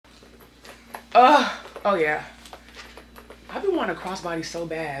Oh yeah. I've been wanting a crossbody so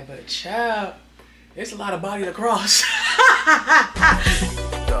bad, but child, it's a lot of body to cross.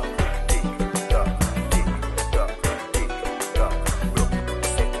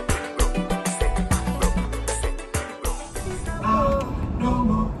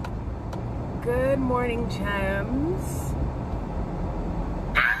 Good morning, gems.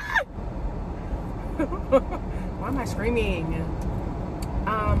 Why am I screaming?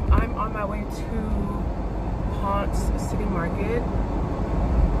 I'm on my way to Haunt's City Market.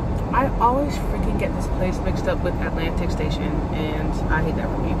 I always freaking get this place mixed up with Atlantic Station, and I hate that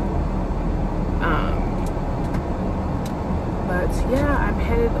for me. But yeah, I'm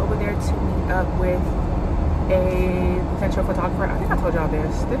headed over there to meet up with a potential photographer. I think I told y'all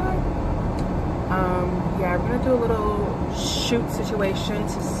this, did I? Yeah, we're gonna do a little shoot situation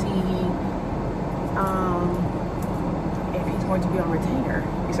to see if he's going to be on retainer,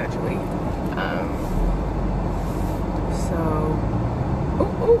 essentially.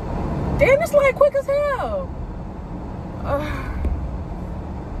 Damn, this light quick as hell.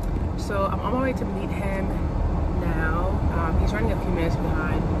 So I'm on my way to meet him now. He's running a few minutes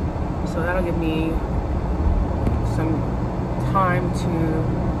behind, so that'll give me some time to,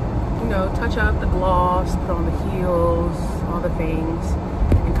 you know, touch up the gloss, put on the heels, all the things,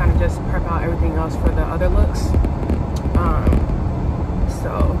 and kind of just prep out everything else for the other looks.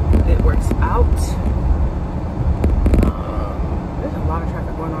 So it works out. There's a lot of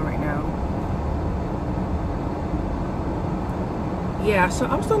traffic going on right now. Yeah, so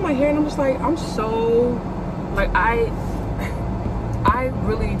I'm still in my hair and I'm just like, I'm so, like, I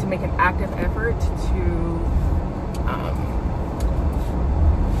really need to make an active effort to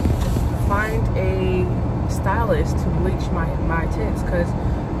find a stylist to bleach my tits, because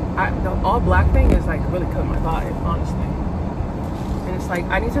the all black thing is like really killing my vibe, honestly. And it's like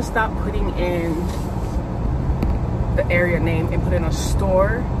I need to stop putting in the area name and put in a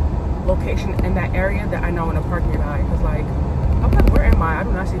store location in that area that I know in a parking lot. Because like, I'm like, where am I? I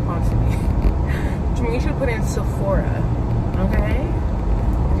do not see Pond City. You should put in Sephora, okay?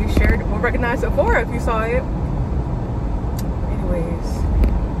 You shared will recognize Sephora if you saw it. Anyways,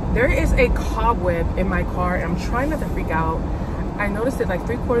 there is a cobweb in my car and I'm trying not to freak out. I noticed it like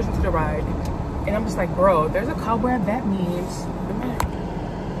 3/4 into the ride and I'm just like, bro, there's a cobweb. That means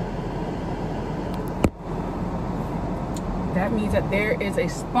that there is a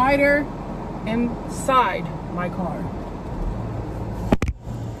spider inside my car.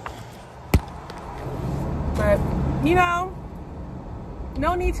 But you know,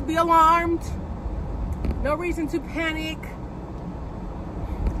 no need to be alarmed, no reason to panic.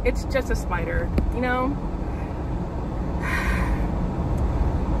 It's just a spider, you know.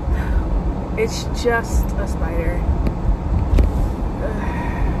 It's just a spider.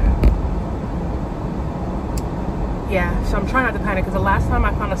 Yeah, so I'm trying not to panic, because the last time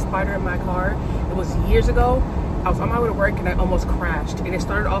I found a spider in my car, it was years ago. I was on my way to work and I almost crashed. And it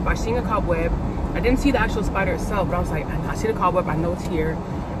started off by seeing a cobweb. I didn't see the actual spider itself, but I was like, I see the cobweb, I know it's here.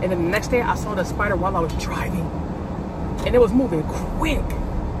 And then the next day I saw the spider while I was driving. And it was moving quick.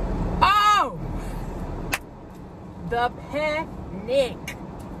 Oh! The panic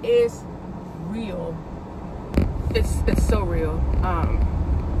is real. It's so real.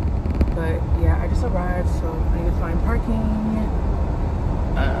 But yeah, I just arrived, so I need to find parking.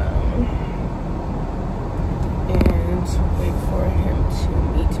 And wait for him to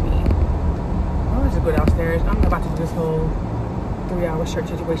meet me. I'll just go downstairs. I'm not about to do this whole 3-hour shirt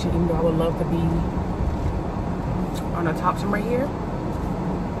situation, even though I would love to be on the top somewhere here.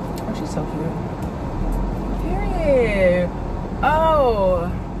 Oh, she's so cute. Period. Oh,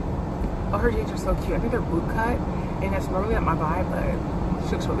 her jeans are so cute. I think they're boot cut, and that's normally not my vibe, but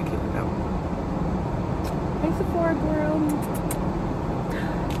she looks really cute with them. Thanks, Sephora girl.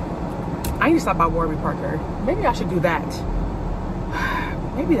 I need to stop by Warby Parker. Maybe I should do that.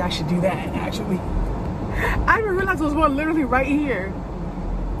 Maybe I should do that, actually. I didn't realize there was one literally right here.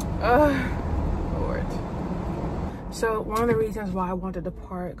 Lord. So one of the reasons why I wanted to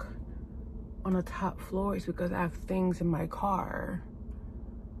park on the top floor is because I have things in my car.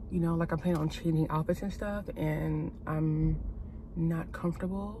 You know, like I'm planning on changing outfits and stuff, and I'm not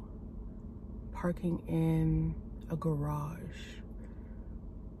comfortable parking in a garage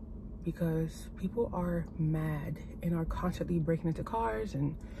because people are mad and are constantly breaking into cars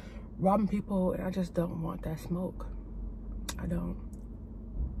and robbing people, and I just don't want that smoke. I don't.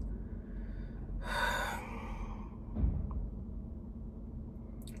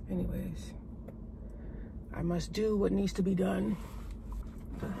 Anyways, I must do what needs to be done.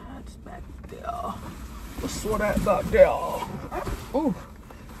 That's back there. What's that back there? Oh,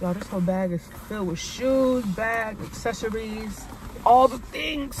 Y'all, this whole bag is filled with shoes, bags, accessories, all the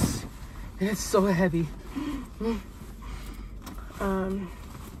things. And it's so heavy.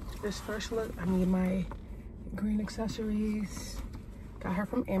 This first look, I need my green accessories. Got her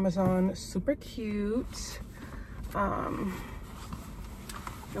from Amazon, super cute. I'm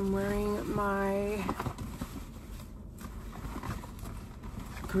wearing my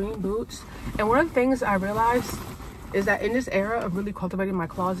green boots. And one of the things I realized is that in this era of really cultivating my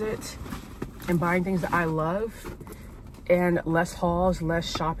closet and buying things that I love and less hauls,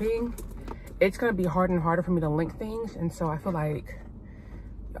 less shopping, it's gonna be harder and harder for me to link things. And so I feel like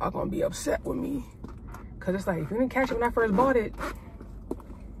y'all gonna be upset with me. Cause it's like, if you didn't catch it when I first bought it,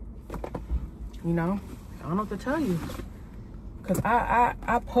 you know, I don't know what to tell you. Cause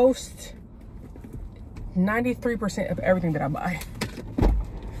I post 93% of everything that I buy.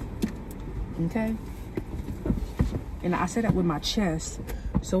 Okay? And I say that with my chest.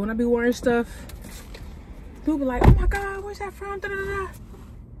 So when I be wearing stuff, people be like, oh my God, where's that from? Da, da, da.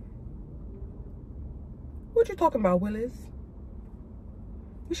 What you talking about, Willis?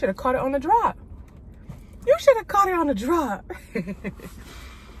 You should have caught it on the drop. You should have caught it on the drop.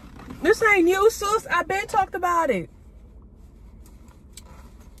 This ain't new, sis. I been talked about it.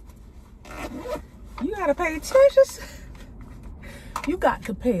 You gotta pay attention. You got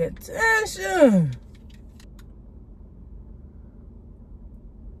to pay attention.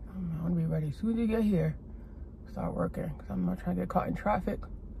 I'm gonna be ready as soon as you get here. Start working, because I'm not trying to get caught in traffic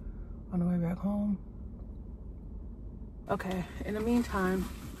on the way back home. Okay, in the meantime,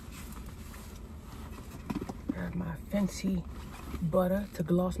 grab my fancy butter to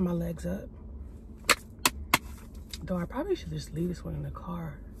gloss my legs up. Though I probably should just leave this one in the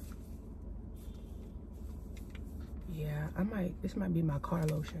car. Yeah, this might be my car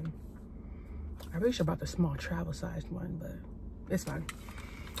lotion. I really should have bought the small travel sized one, but it's fine.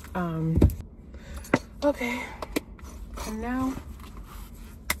 Okay, and now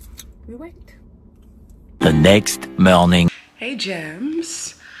we wait. The next morning. Hey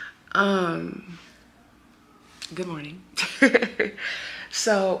gems. Good morning.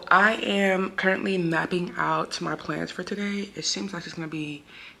 So I am currently mapping out my plans for today. It seems like it's gonna be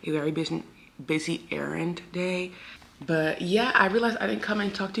a very busy errand day. But yeah, I realized I didn't come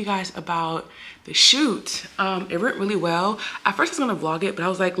and talk to you guys about the shoot. It went really well. At first I was gonna vlog it, but I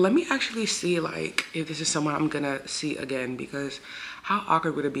was like, let me actually see like if this is someone I'm gonna see again, because how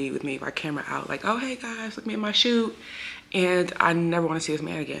awkward would it be with me if I camera out like, oh hey guys, look at me at my shoot, and I never want to see this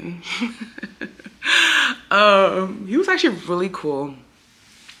man again. He was actually really cool.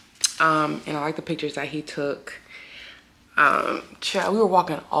 And I like the pictures that he took. Child, we were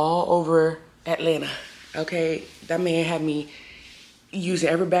walking all over Atlanta. Okay, that man had me using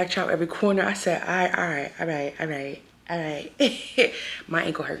every back chop, every corner. I said, all right. My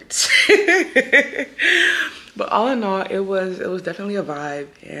ankle hurts. But all in all, it was definitely a vibe,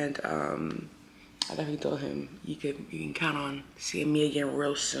 and I definitely told him you can count on seeing me again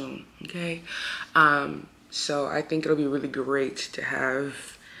real soon. Okay, so I think it'll be really great to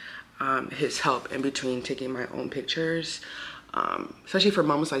have his help in between taking my own pictures. Especially for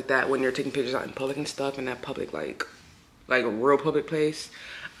moments like that when you're taking pictures out in public and stuff, in that public like a real public place,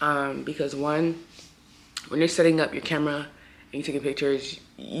 because one, when you're setting up your camera and you're taking pictures,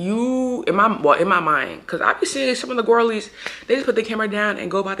 in my mind, because I be seeing some of the girlies, they just put the camera down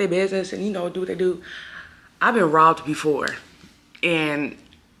and go about their business and, you know, do what they do. I've been robbed before, and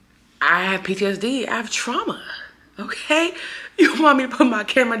I have PTSD. I have trauma. Okay, you want me to put my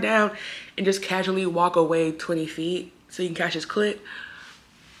camera down and just casually walk away 20 feet so you can catch his clip?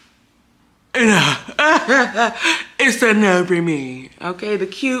 It's a no for me. Okay, the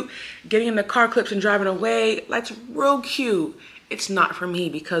cute getting in the car clips and driving away, that's real cute. It's not for me,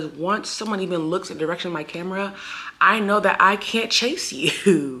 because once someone even looks at the direction of my camera, I know that I can't chase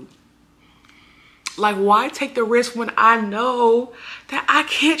you. Like, why take the risk when I know that I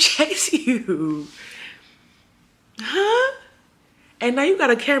can't chase you? Huh? And now you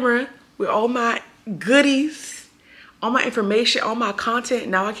got a camera with all my goodies, all my information, all my content.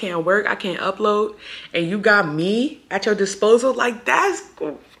 Now I can't work, I can't upload, and you got me at your disposal. Like, that's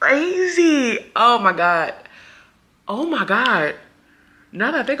crazy. Oh my God. Oh my God.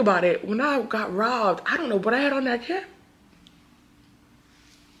 Now that I think about it, when I got robbed, I don't know what I had on that camera.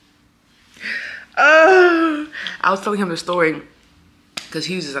 I was telling him the story because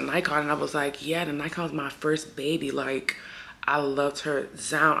he uses a Nikon, and I was like, yeah, the Nikon's my first baby. Like, I loved her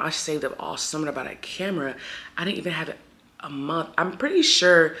sound. I saved up all summer about that camera. I didn't even have it a month. I'm pretty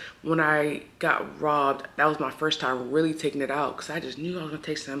sure when I got robbed, that was my first time really taking it out, because I just knew I was gonna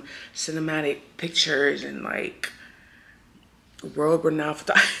take some cinematic pictures and like world-renowned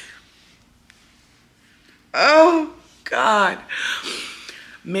photographer. Oh God,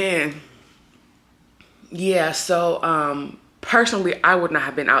 man. Yeah, so personally, I would not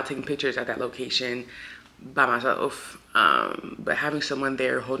have been out taking pictures at that location by myself. But having someone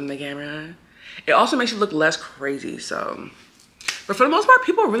there holding the camera, it also makes you look less crazy. So, but for the most part,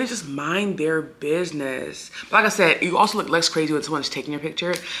 people really just mind their business. But like I said, you also look less crazy when someone's taking your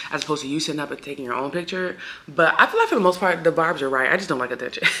picture as opposed to you sitting up and taking your own picture. But I feel like for the most part, the vibes are right. I just don't like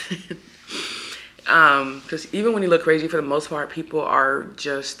attention. Because even when you look crazy, for the most part, people are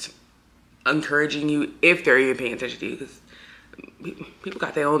just encouraging you if they're even paying attention to you. Because people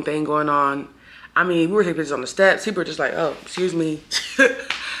got their own thing going on. I mean, we were taking pictures on the steps. People were just like, oh, excuse me.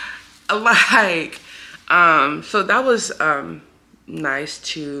 Like, so that was nice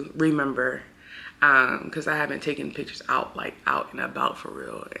to remember. Because I haven't taken pictures out and about for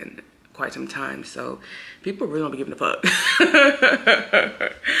real in quite some time. So people really don't be giving a fuck.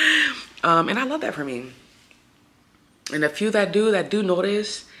 And I love that for me. And the few that do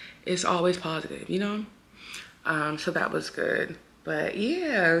notice, it's always positive, you know? So that was good. But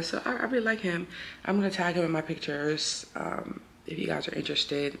yeah, so I really like him. I'm gonna tag him in my pictures if you guys are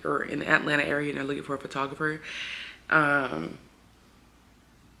interested or in the Atlanta area and are looking for a photographer. And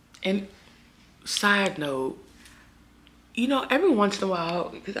side note, you know, every once in a while,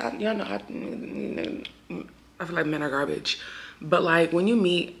 because y'all know I feel like men are garbage. But like when you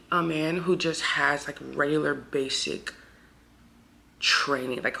meet a man who just has like regular basic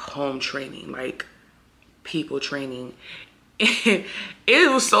training, like home training, like people training, it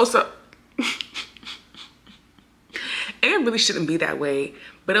was so it really shouldn't be that way.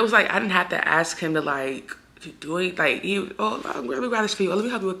 But it was like I didn't have to ask him to like do it. Like let me grab this for you. Oh, let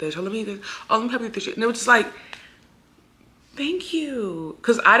me help you with this. Oh, let me help you with this. And it was just like, thank you.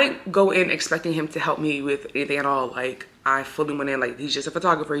 Because I didn't go in expecting him to help me with anything at all. Like I fully went in like he's just a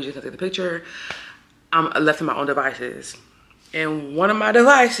photographer. He's just gonna take the picture. I'm left to my own devices. And one of my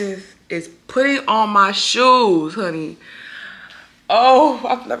devices is putting on my shoes, honey. Oh,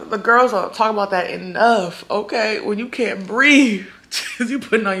 the girls don't talk about that enough, okay? When you can't breathe, you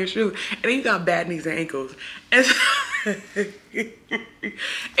putting on your shoes, and then you got bad knees and ankles. And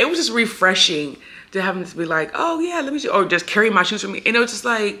it was just refreshing to have him to be like, oh yeah, let me see, or just carry my shoes for me. And it was just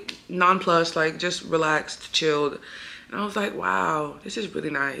like nonplussed, like just relaxed, chilled. And I was like, wow, this is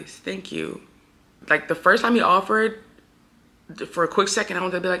really nice. Thank you. Like the first time he offered, for a quick second, I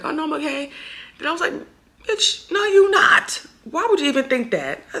wanted to be like, oh no, I'm okay. Then I was like, bitch, no, you not. Why would you even think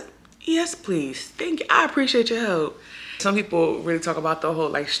that? Yes, please. Thank you. I appreciate your help. Some people really talk about the whole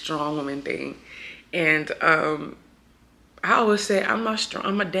like strong woman thing. And I always say, I'm not strong.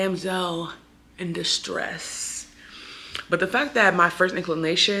 I'm a damsel in distress. But the fact that my first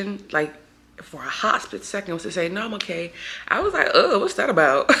inclination, like for a hot split second, was to say, no, I'm okay. I was like, oh, what's that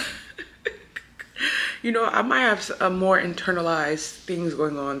about? You know, I might have some more internalized things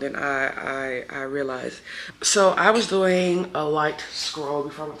going on than I realized. So I was doing a light scroll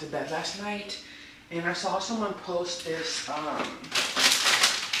before I went to bed last night, and I saw someone post this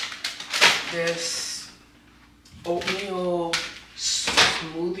this oatmeal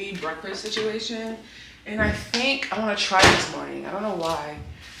smoothie breakfast situation, and I think I want to try it this morning. I don't know why,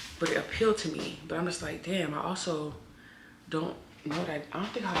 but it appealed to me. But I'm just like, damn, I also don't know that I don't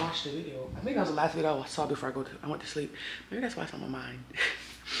think I watched the video. I think that was the last video I saw before I went to sleep. Maybe that's why it's on my mind.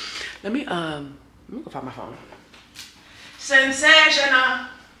 Let me go find my phone. Sensational.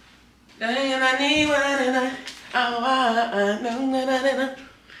 That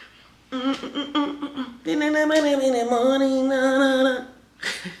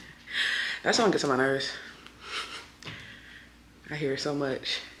song gets on my nerves. I hear it so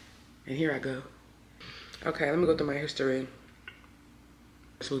much. And here I go. Okay, let me go through my history.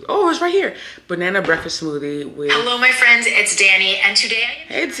 Oh, it's right here. Banana breakfast smoothie with... Hello, my friends. It's Danny, and today I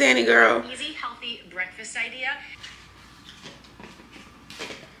Hey, Danny girl. easy, healthy breakfast idea.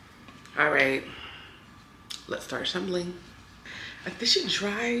 All right, let's start assembling. Did she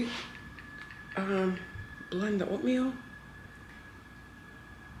dry blend the oatmeal?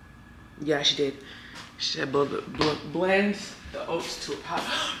 Yeah, she did. She said blends the oats to a powder.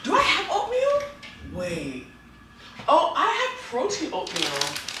 Do I have oatmeal? Wait. Oh, I have protein oatmeal.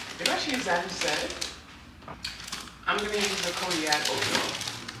 Did I change that instead? I'm gonna use the cognac oatmeal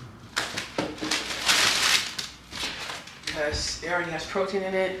because it already has protein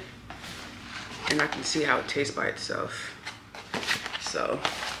in it, and I can see how it tastes by itself. So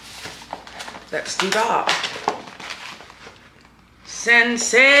let's do that.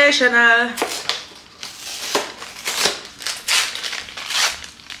 Sensational.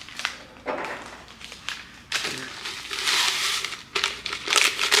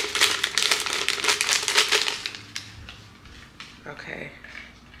 Okay.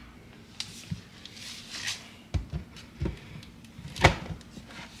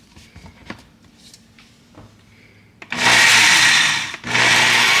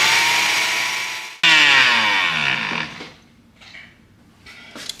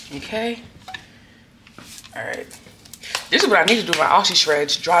 Okay. All right. This is what I need to do. My oxy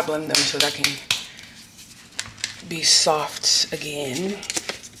shreds, dry blend them so that I can be soft again.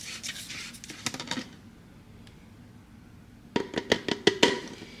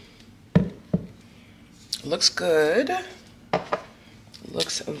 Looks good.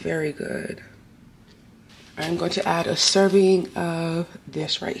 Looks very good. I'm going to add a serving of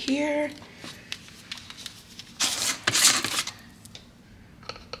this right here.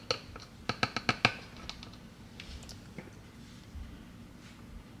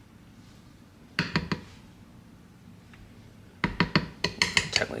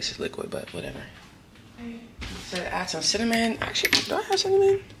 Technically this is liquid, but whatever. So add some cinnamon. Actually, do I have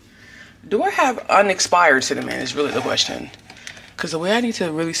cinnamon? Do I have unexpired cinnamon is really the question. Because the way I need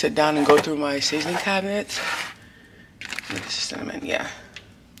to really sit down and go through my seasoning cabinet. This is cinnamon, yeah.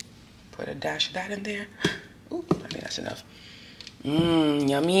 Put a dash of that in there. Ooh, I think that's enough. Mmm,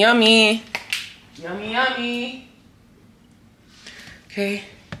 yummy, yummy. Yummy, yummy. Okay.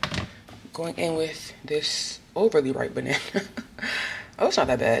 Going in with this overly ripe banana. Oh, it's not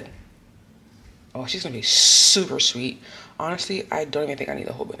that bad. Oh, she's gonna be super sweet. Honestly, I don't even think I need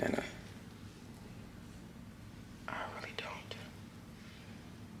a whole banana. I really don't.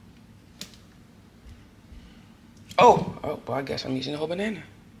 Oh, well, I guess I'm using the whole banana.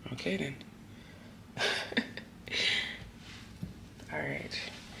 Okay, then. All right.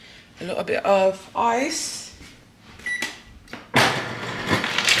 A little bit of ice.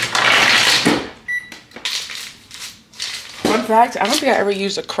 Fun fact, I don't think I ever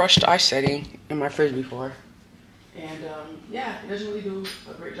used a crushed ice setting in my fridge before. And yeah, it doesn't really do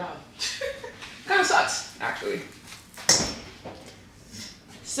a great job. Kind of sucks, actually.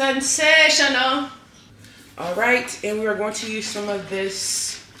 Sensational. All right, and we are going to use some of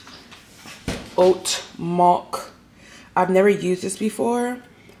this oat milk. I've never used this before.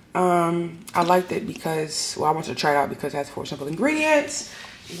 I liked it because, well, I wanted to try it out because it has 4 simple ingredients.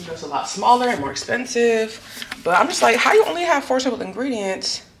 Even though it's a lot smaller and more expensive. But I'm just like, how you only have 4 simple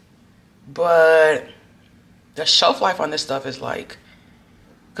ingredients, but the shelf life on this stuff is like,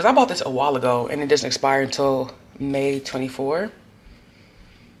 because I bought this a while ago and it doesn't expire until May 24.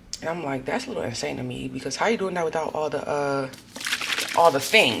 And I'm like, that's a little insane to me, because how you doing that without all the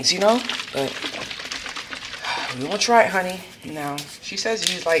things, you know? But we won't try it, honey. Now, she says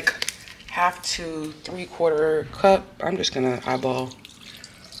use like 1/2 to 3/4 cup. I'm just gonna eyeball.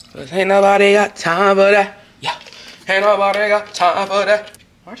 Cause ain't nobody got time for that. Yeah, ain't nobody got time for that.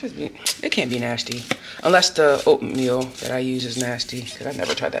 It can't be nasty. Unless the oatmeal that I use is nasty, because I've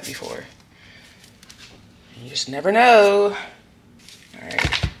never tried that before. You just never know. All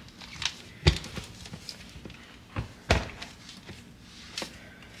right.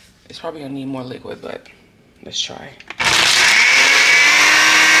 It's probably gonna need more liquid, but let's try.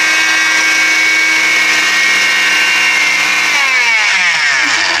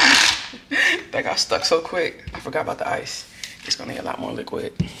 That got stuck so quick. I forgot about the ice. It's gonna need a lot more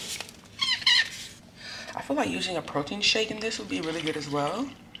liquid. I feel like using a protein shake in this would be really good as well.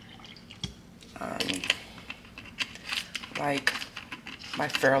 Like my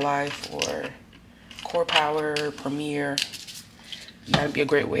Fairlife or Core Power, Premier. That'd be a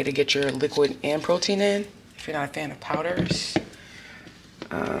great way to get your liquid and protein in if you're not a fan of powders.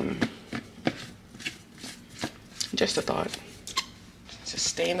 Just a thought.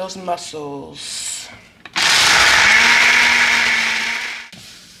 Sustain those muscles.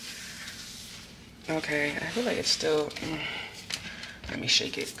 Okay, I feel like it's still, let me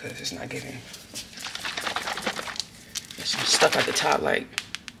shake it because it's not giving. There's some stuff at the top, like.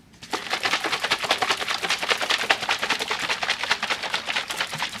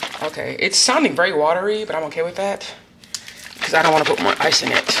 Okay, it's sounding very watery, but I'm okay with that because I don't want to put more ice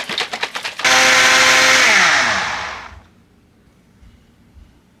in it.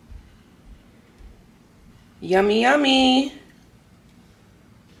 Yummy, yummy.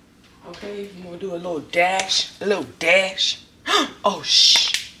 Okay, I'm gonna do a little dash, Oh,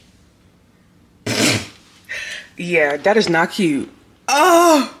 shh. Yeah, that is not cute.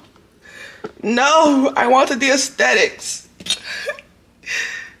 Oh, no, I wanted the aesthetics.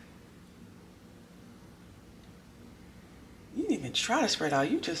 You didn't even try to spread out.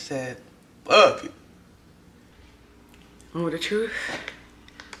 You just said, fuck it. Oh, the truth.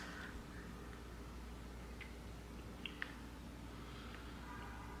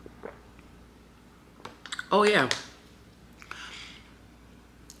 Oh yeah,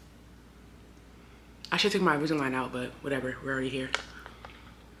 should take my Invisalign out, but whatever, we're already here.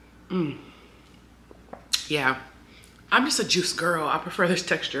 Yeah, I'm just a juice girl. I prefer this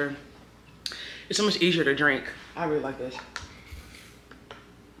texture. It's so much easier to drink. I really like this.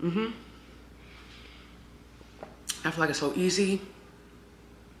 I feel like it's so easy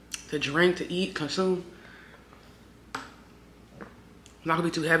to drink, to eat, consume. Not gonna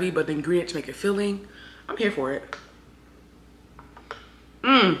be too heavy, but the ingredients make it filling. I'm here for it.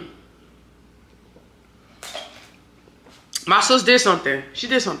 My sis did something. She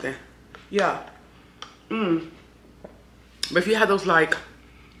did something. Yeah. But if you had those like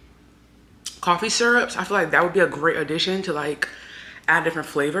coffee syrups, I feel like that would be a great addition to like add different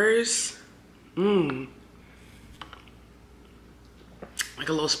flavors. Like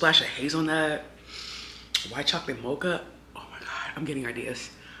a little splash of hazelnut, white chocolate mocha. Oh my God, I'm getting ideas.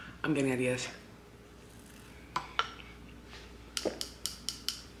 I'm getting ideas.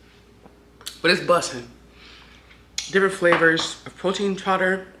 But it's busting. Different flavors of protein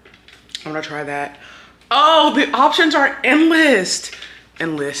powder. I'm gonna try that. Oh, the options are endless.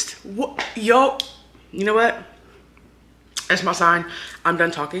 Endless. What? Yo, you know what? That's my sign. I'm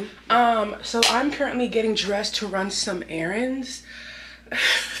done talking. So I'm currently getting dressed to run some errands.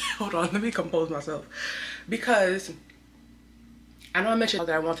 Hold on, let me compose myself. Because I know I mentioned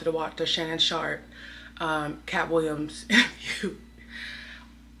that I wanted to watch the Shannon Sharp, Katt Williams interview.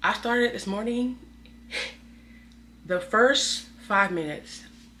 I started this morning. The first 5 minutes,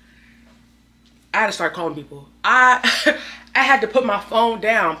 I had to start calling people. I had to put my phone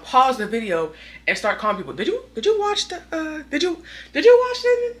down, pause the video, and start calling people. Did you watch the did you watch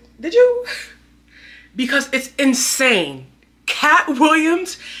it? Did you? Because it's insane. Katt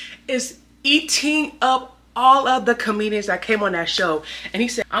Williams is eating up all of the comedians that came on that show. And he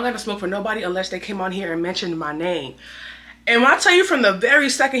said, I'm gonna smoke for nobody unless they came on here and mentioned my name. And when I tell you, from the very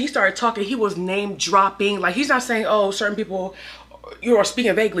second he started talking, he was name dropping. Like, he's not saying, oh, certain people, you are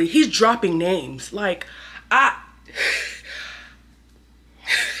speaking vaguely. He's dropping names. Like, I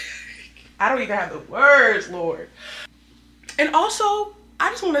don't even have the words, Lord. And also,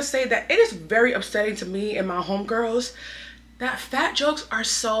 I just want to say that it is very upsetting to me and my homegirls that fat jokes are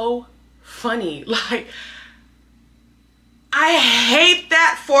so funny. Like, I hate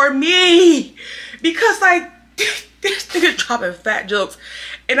that for me. Because, like, this nigga dropping fat jokes,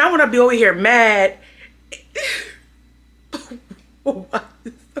 and I want to be over here mad. Oh,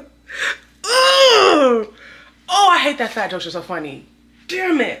 I hate that fat jokes are so funny.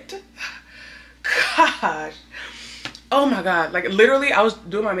 Damn it. Gosh. Oh my God. Like, literally, I was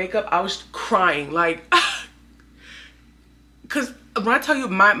doing my makeup, I was crying. Like, because when I tell you,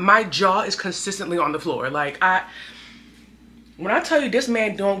 my jaw is consistently on the floor. Like, when I tell you this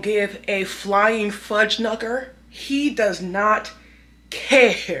man don't give a flying fudge knucker, he does not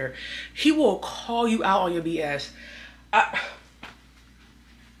care. He will call you out on your BS.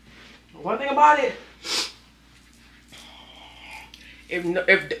 One thing about it,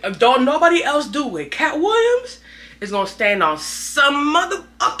 if don't nobody else do it, Katt Williams is gonna stand on some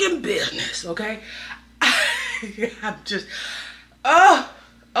motherfucking business, okay? I'm just, oh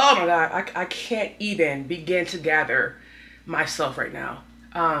my God, I can't even begin to gather myself right now.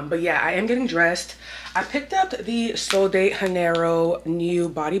 But yeah, I am getting dressed. I picked up the Sol de Janeiro new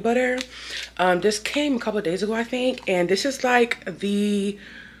body butter. This came a couple of days ago, I think, and this is like the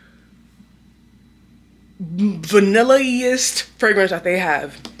vanilla-iest fragrance that they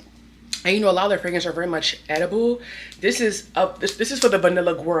have. And you know, a lot of their fragrances are very much edible. This is for the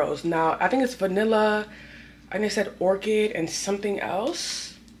vanilla girls. Now, I think it's vanilla, I think it said orchid and something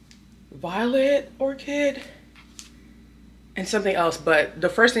else. Violet orchid and something else, but the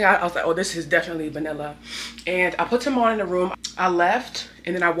first thing I was like, oh, this is definitely vanilla. And I put some on in the room. I left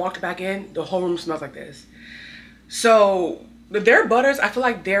and then I walked back in. The whole room smells like this. So their butters, I feel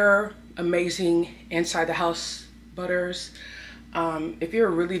like they're amazing inside the house butters. If you're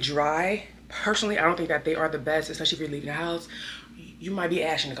really dry, personally, I don't think that they are the best, especially if you're leaving the house. You might be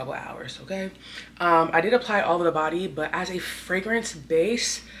ashing in a couple hours, okay? I did apply all over the body, but as a fragrance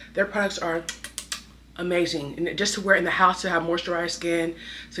base, their products are amazing. And just to wear in the house to have moisturized skin,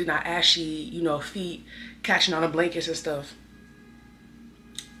 so you're not ashy, you know, feet catching on the blankets and stuff.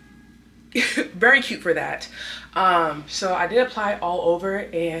 Very cute for that. So I did apply all over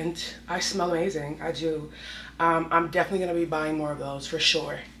and I smell amazing. I do. I'm definitely gonna be buying more of those for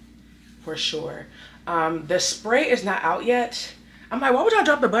sure. For sure. The spray is not out yet. I'm like, why would y'all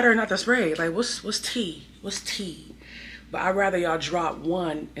drop the butter and not the spray? Like, what's tea? What's tea? But I'd rather y'all drop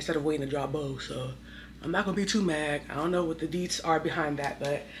one instead of waiting to drop both. So I'm not gonna be too mad. I don't know what the deets are behind that,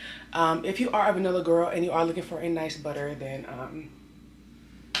 but if you are a vanilla girl and you are looking for a nice butter, then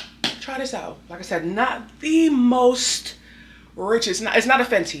try this out. Like I said, not the most rich. It's not a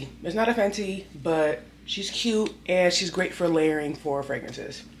Fenty. It's not a Fenty, but she's cute and she's great for layering for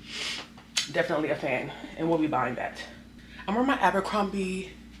fragrances. Definitely a fan, and we'll be buying that. I'm wearing my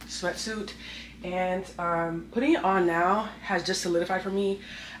Abercrombie sweatsuit, and putting it on now has just solidified for me.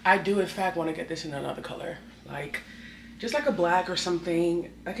 I do in fact want to get this in another color, like just like a black or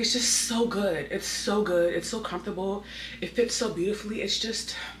something. Like, it's just so good. It's so good. It's so comfortable. It fits so beautifully. It's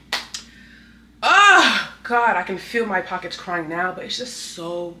just, oh God, I can feel my pockets crying now, but it's just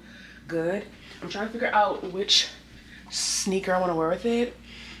so good. I'm trying to figure out which sneaker I want to wear with it.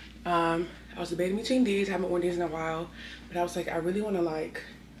 I was debating between these. I haven't worn these in a while, but I was like, I really want to like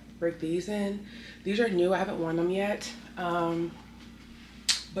break these in. These are new. I haven't worn them yet.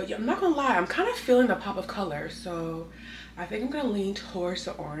 But yeah, I'm not gonna lie, I'm kind of feeling the pop of color, so I think I'm gonna lean towards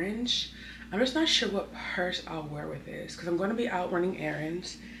the orange. I'm just not sure what purse I'll wear with this, because I'm going to be out running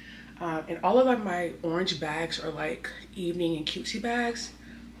errands, and all of like my orange bags are like evening and cutesy bags.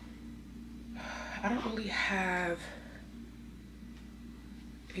 I don't really have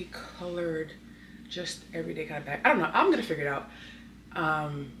a colored, just everyday kind of bag. I don't know. I'm gonna figure it out.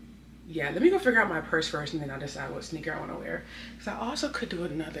 Yeah, let me go figure out my purse first, and then I'll decide what sneaker I want to wear. Because I also could do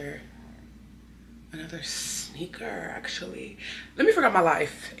another sneaker, actually. Let me figure out my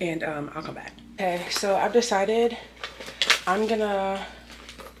life, and I'll come back. Okay, so I've decided I'm gonna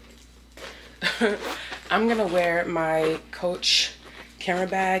I'm gonna wear my Coach camera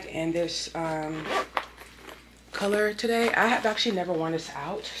bag in this color today. I have actually never worn this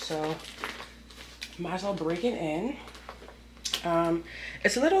out, so might as well break it in.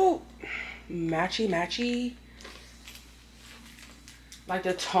 It's a little matchy, like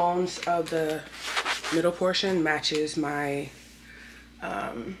the tones of the middle portion matches my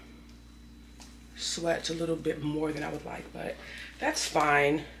sweats a little bit more than I would like, but that's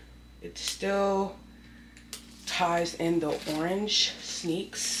fine. It still ties in the orange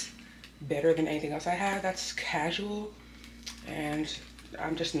sneaks better than anything else I had. That's casual, and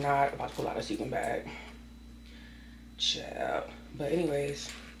I'm just not about to pull out a sequin bag. Chill. But anyways,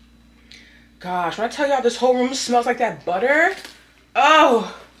 gosh, when I tell y'all this whole room smells like that butter,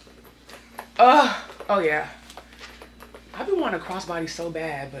 oh yeah. I've been wanting a crossbody so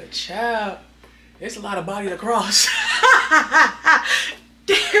bad, but child, it's a lot of body to cross.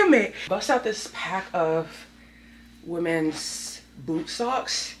 Damn it. Bust out this pack of women's boot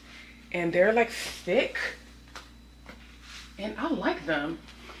socks, and they're like thick, and I like them.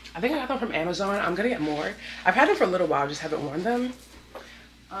 I think I got them from Amazon. I'm gonna get more. I've had them for a little while, just haven't worn them.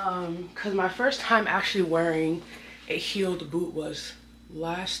 Cause my first time actually wearing a heeled boot was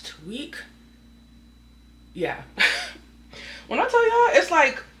last week. Yeah. When I tell y'all, it's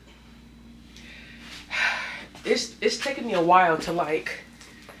like, it's taken me a while to like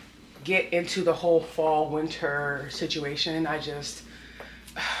get into the whole fall winter situation. I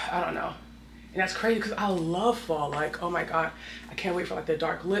don't know. And that's crazy because I love fall. Like, oh my God, I can't wait for like the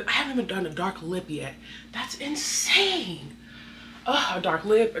dark lip. I haven't even done a dark lip yet. That's insane. Ugh, a dark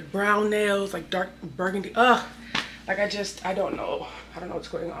lip, brown nails, like dark burgundy. Ugh, like I don't know. I don't know what's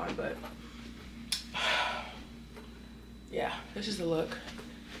going on, but yeah, this is the look.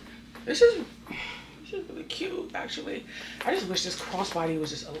 This is really cute, actually. I just wish this crossbody was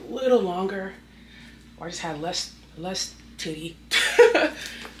just a little longer, or I just had less titty.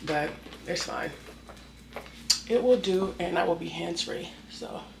 But it's fine. It will do, and I will be hands-free.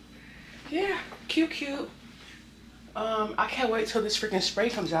 So yeah, cute. I can't wait till this freaking spray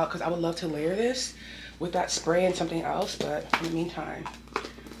comes out, because I would love to layer this with that spray and something else, but in the meantime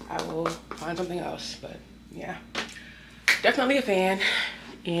I will find something else. But yeah, definitely a fan,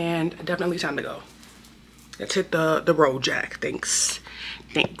 and definitely time to go. Let's hit the road, Jack. Thanks.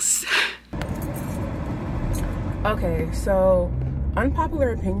 Okay, so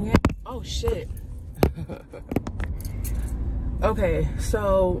unpopular opinion. Oh shit. Okay,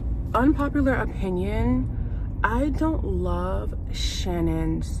 so unpopular opinion, I don't love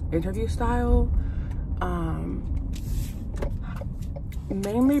Shannon's interview style,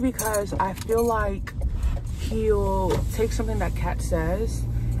 mainly because I feel like he'll take something that Katt says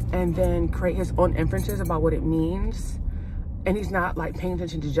and then create his own inferences about what it means, and he's not like paying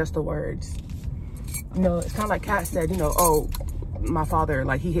attention to just the words. You know, it's kind of like Katt said, you know, oh, my father,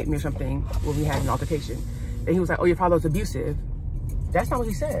 like, he hit me or something when we had an altercation, and he was like, oh, your father was abusive. That's not what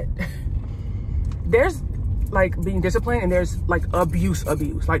he said. There's like being disciplined, and there's like abuse.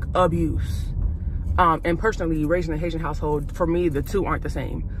 And personally, raised in a Haitian household, for me, the two aren't the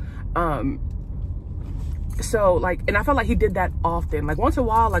same. So like, and I felt like he did that often. Like once in a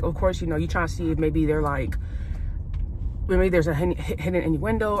while, like, of course, you know, you trying to see if maybe they're like, maybe there's a hidden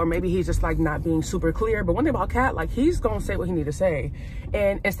innuendo, or maybe he's just like not being super clear. But one thing about Katt, like, he's gonna say what he need to say,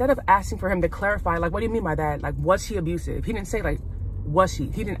 and instead of asking for him to clarify, like, what do you mean by that? Like, was he abusive? He didn't say, like, was he?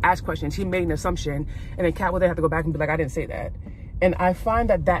 He didn't ask questions. He made an assumption, and then Katt would then have to go back and be like, I didn't say that. And I find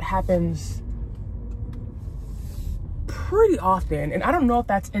that that happens pretty often, and I don't know if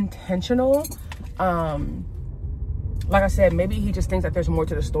that's intentional. Like I said, maybe he just thinks that there's more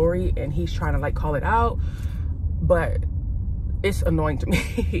to the story and he's trying to like call it out, but it's annoying to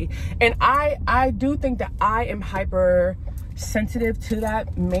me. And I do think that I am hyper sensitive to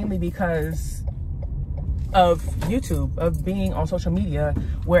that, mainly because of YouTube, of being on social media,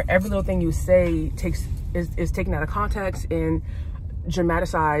 where every little thing you say is taken out of context and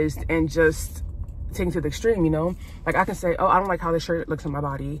dramatized and just taken to the extreme, you know? Like, I can say, oh, I don't like how this shirt looks on my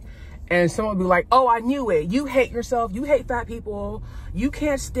body, and someone would be like, oh, I knew it. You hate yourself. You hate fat people. You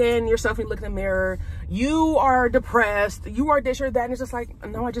can't stand yourself when you look in the mirror. You are depressed. You are this or that. And it's just like,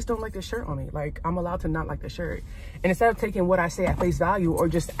 no, I just don't like this shirt on me. Like, I'm allowed to not like the shirt. And instead of taking what I say at face value or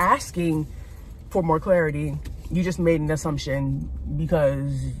just asking for more clarity, you just made an assumption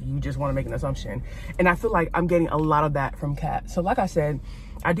because you just want to make an assumption. And I feel like I'm getting a lot of that from Katt. So like I said,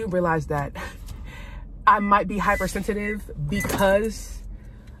 I do realize that I might be hypersensitive because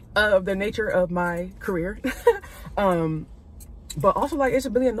of the nature of my career. But also, like, it's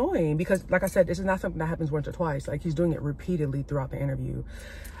really annoying because, like I said, this is not something that happens once or twice. Like, he's doing it repeatedly throughout the interview.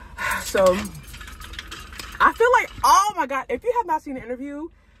 So I feel like, oh my God, if you have not seen the interview,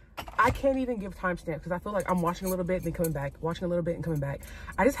 I can't even give timestamps because I feel like I'm watching a little bit, then coming back, watching a little bit and coming back.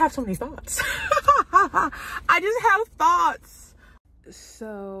 I just have so many thoughts. I just have thoughts.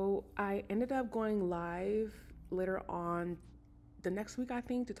 So I ended up going live later on the next week, I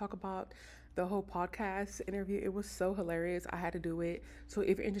think, to talk about the whole podcast interview. It was so hilarious. I had to do it. So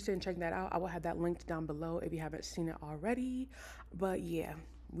if you're interested in checking that out, I will have that linked down below if you haven't seen it already. But yeah,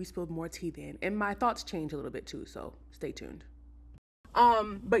 we spilled more tea then. And my thoughts changed a little bit too, so stay tuned.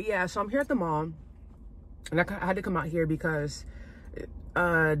 But yeah, so I'm here at the mall. And I had to come out here because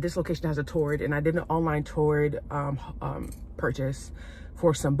this location has a Torrid, and I did an online Torrid purchase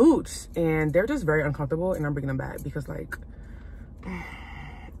for some boots. And they're just very uncomfortable, and I'm bringing them back because, like,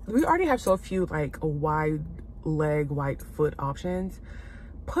 we already have so few like a wide leg, wide foot options.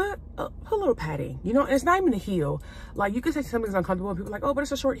 Put a little padding, you know. And it's not even a heel. Like, you can say something's uncomfortable and people are like, oh, but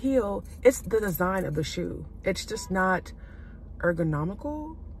it's a short heel. It's the design of the shoe. It's just not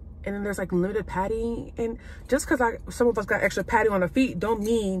ergonomical. And then there's like limited padding, and just because some of us got extra padding on our feet don't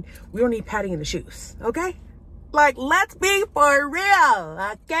mean we don't need padding in the shoes. Okay, like, let's be for real.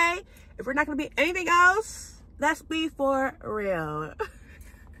 Okay, if we're not gonna be anything else, let's be for real.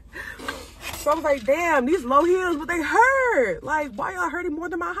 So I was like, damn, these low heels, but they hurt. Like, why y'all hurting more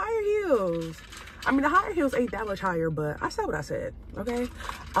than my higher heels? I mean, the higher heels ain't that much higher, but I said what I said, okay?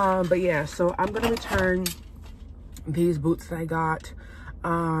 But yeah, so I'm gonna return these boots that I got,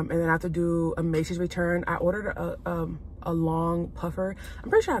 and then I have to do a Macy's return. I ordered a long puffer. I'm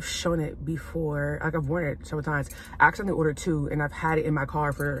pretty sure I've shown it before. Like, I've worn it several times. I accidentally ordered two, and I've had it in my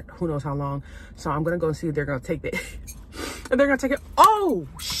car for who knows how long. So I'm gonna go and see if they're gonna take it. And they're gonna take it. Oh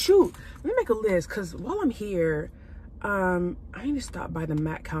shoot, let me make a list, because while I'm here, I need to stop by the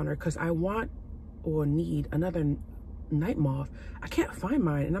MAC counter because I want or need another night moth. I can't find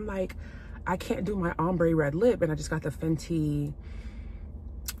mine, and I'm like, I can't do my ombre red lip, and I just got the Fenty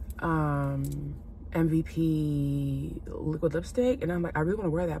MVP liquid lipstick, and I'm like, I really want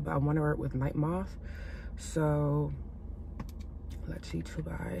to wear that, but I want to wear it with night moth. So let's see, to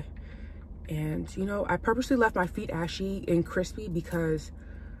buy. And you know, I purposely left my feet ashy and crispy because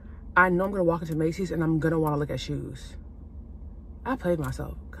I know I'm gonna walk into Macy's and I'm gonna want to look at shoes. I played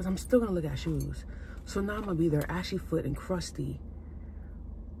myself because I'm still gonna look at shoes. So now I'm gonna be there ashy foot and crusty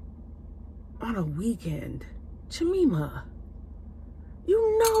on a weekend. Jemima,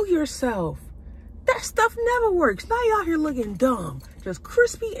 you know yourself. That stuff never works. Now y'all here looking dumb, just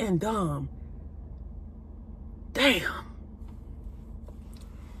crispy and dumb. Damn.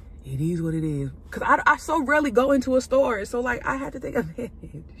 It is what it is. Because I so rarely go into a store. So, like, I had to take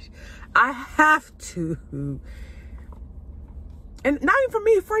advantage. I have to. And not even for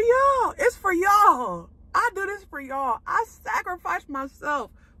me, for y'all. It's for y'all. I do this for y'all. I sacrifice myself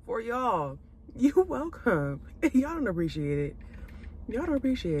for y'all. You're welcome. Y'all don't appreciate it. Y'all don't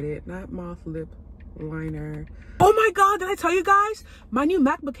appreciate it. Not moth lip liner. Oh my God, did I tell you guys? My new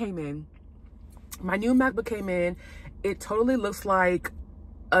MacBook came in. My new MacBook came in. It totally looks like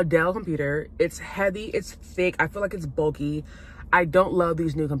a Dell computer. It's heavy, it's thick, I feel like it's bulky. I don't love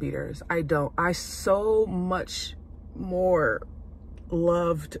these new computers. I don't. I so much more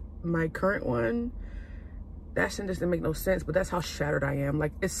loved my current one. That sentence didn't make no sense, but that's how shattered I am.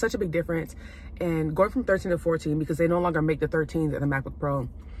 Like, it's such a big difference. And going from 13 to 14, because they no longer make the 13s at the MacBook Pro,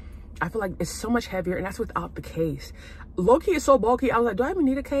 I feel like it's so much heavier, and that's without the case. Low-key is so bulky. I was like, do I even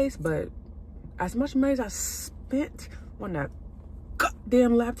need a case? But as much money as I spent on that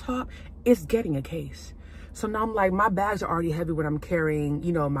goddamn laptop, it's getting a case. So now I'm like, my bags are already heavy when I'm carrying,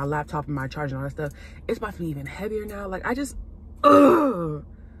 you know, my laptop and my charger and all that stuff. It's about to be even heavier now. Like, I just, ugh.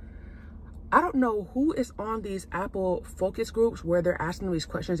 I don't know who is on these Apple focus groups where they're asking these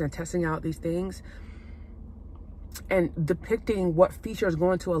questions and testing out these things and depicting what features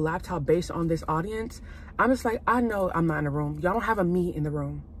go into a laptop based on this audience. I'm just like, I know I'm not in the room. Y'all don't have a me in the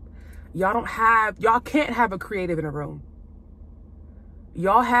room. Y'all can't have a creative in a room.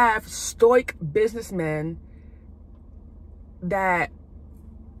 Y'all have stoic businessmen that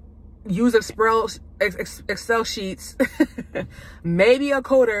use Excel sheets, maybe a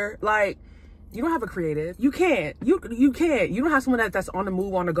coder. Like, you don't have a creative. You can't. You can't. You don't have someone that's on the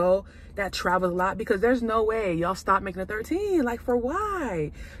move, on the go, that travels a lot, because there's no way y'all stop making a 13. Like, for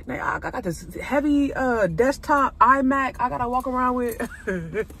why? Now, I got this heavy desktop iMac I gotta walk around with.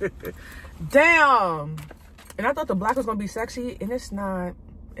 Damn. And I thought the black was gonna be sexy, and it's not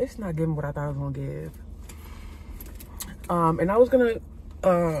giving what I thought it was gonna give. And I was gonna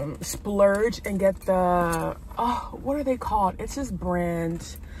splurge and get the, oh, what are they called? It's this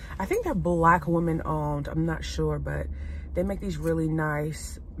brand. I think they're Black woman owned. I'm not sure, but they make these really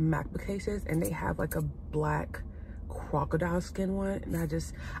nice MacBook cases, and they have like a black crocodile skin one.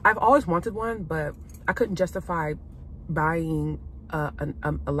 And I've always wanted one, but I couldn't justify buying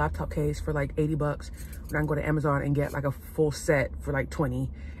a laptop case for like 80 bucks when I can go to Amazon and get like a full set for like 20,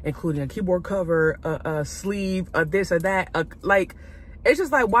 including a keyboard cover, a sleeve, a this or that. Like, it's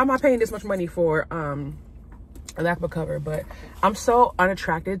just like, why am I paying this much money for a MacBook cover? But I'm so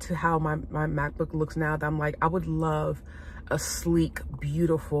unattracted to how my MacBook looks now that I'm like, I would love a sleek,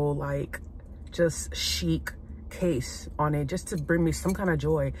 beautiful, like just chic case on it, just to bring me some kind of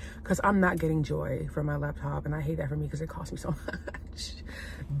joy, because I'm not getting joy from my laptop, and I hate that for me because it costs me so much.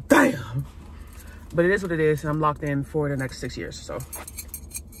 Damn. But it is what it is, and I'm locked in for the next 6 years. So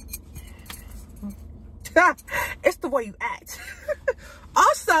it's the way you act.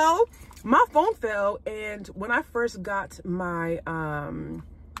 Also, my phone fell, and when I first got my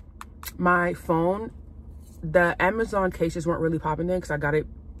my phone, the Amazon cases weren't really popping then, because I got it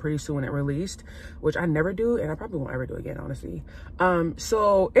pretty soon when it released, which I never do, and I probably won't ever do again, honestly.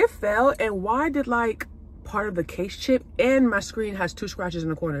 So it fell, and why did like part of the case chip, and my screen has 2 scratches in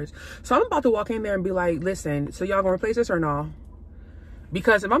the corners. So I'm about to walk in there and be like, listen, so y'all gonna replace this or no?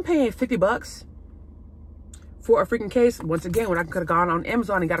 Because if I'm paying 50 bucks for a freaking case, once again, when I could have gone on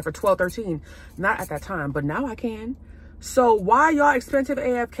Amazon and got it for 12, 13, not at that time, but now I can. So why y'all expensive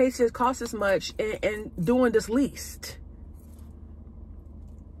AF cases cost this much and doing this least?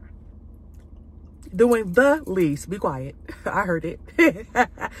 Doing the least. Be quiet. I heard it.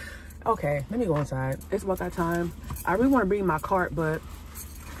 Okay, let me go inside. It's about that time. I really want to bring my cart, but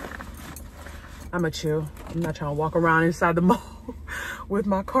I'm a chill. I'm not trying to walk around inside the mall with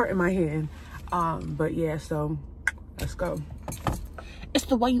my cart in my hand. But yeah, so let's go. It's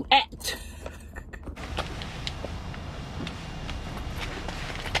the way you act.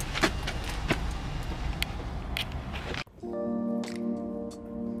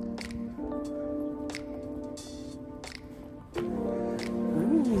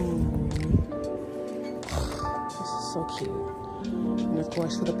 So cute. And of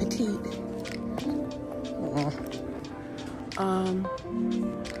course for the petite.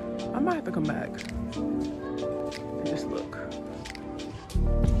 I might have to come back and just look.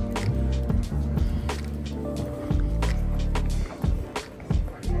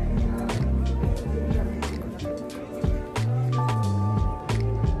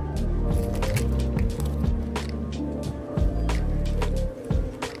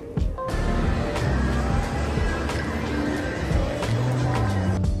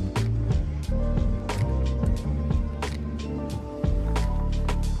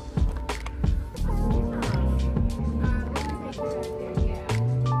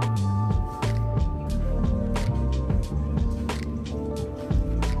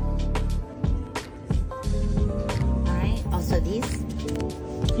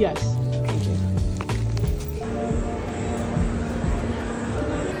 Yes. Thank you.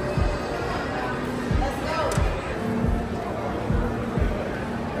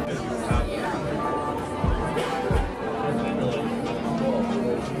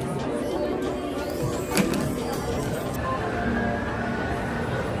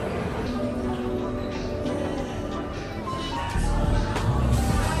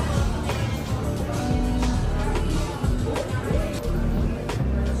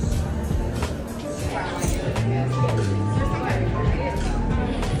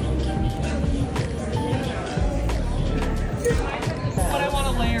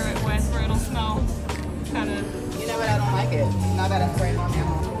 smell kind of. You know what? I don't like it. Now that I'm spraying on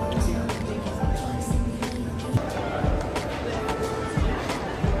now.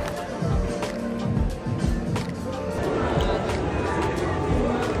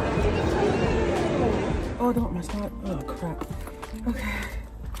 Oh, don't my stomach. Oh crap. Okay.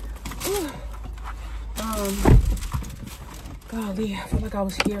 Golly, I feel like I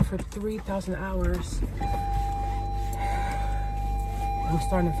was here for 3,000 hours. I'm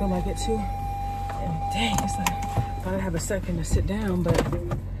starting to feel like it too. And dang, it's like I gotta have a second to sit down, but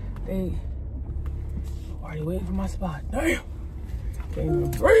they already waiting for my spot. Damn, can't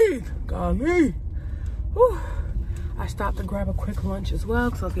even breathe. Golly. Whew. I stopped to grab a quick lunch as well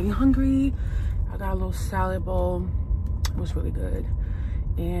because I was getting hungry. I got a little salad bowl. It was really good.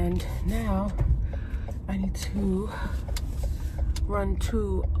 And now I need to run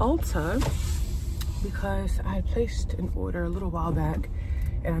to Ulta because I placed an order a little while back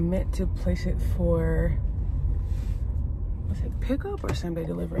and I meant to place it for, was it pickup or same day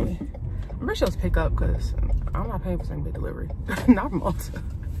delivery? I'm pretty sure it's pickup because I'm not paying for same day delivery. Not from Ulta.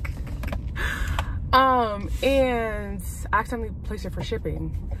 And I accidentally placed it for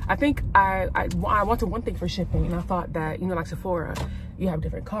shipping. I think I wanted one thing for shipping, and I thought that, you know, like Sephora, you have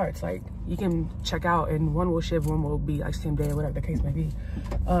different carts. Like you can check out and one will ship, one will be like same day, whatever the case may be.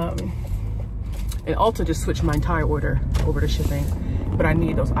 And Ulta just switched my entire order over to shipping, but I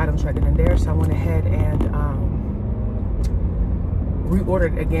needed those items right then and there, so I went ahead and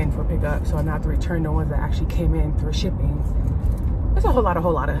reordered again for pickup, so I now have to return the ones that actually came in through shipping. That's a whole lot of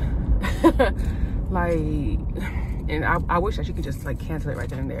like, and I wish that you could just like cancel it right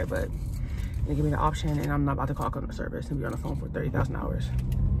then and there, but they give me the option, and I'm not about to call customer service and be on the phone for 30,000 hours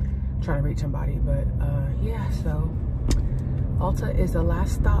trying to reach somebody. But yeah, so Ulta is the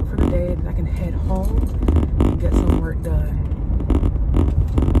last stop for the day, and I can head home and get some work done.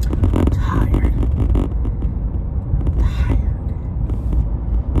 I'm tired.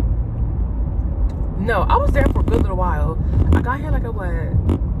 No, I was there for a good little while. I got here like at what,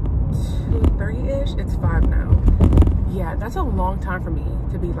 2:30-ish? It's 5 now. Yeah, that's a long time for me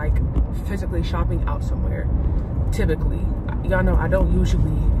to be like physically shopping out somewhere. Typically, y'all know I don't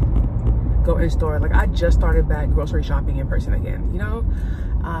usually go in store. Like I just started back grocery shopping in person again, you know?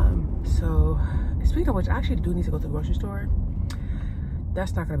 So speaking of which, I actually do need to go to the grocery store.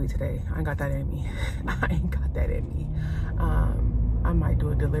 That's not gonna be today. I ain't got that in me. I ain't got that in me. I might do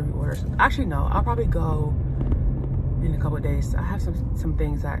a delivery order. Actually, no, I'll probably go in a couple of days. I have some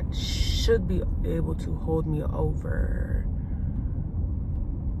things that should be able to hold me over.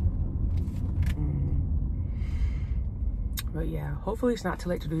 But yeah, hopefully it's not too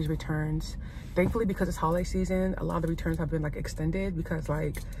late to do these returns. Thankfully, because it's holiday season, a lot of the returns have been like extended, because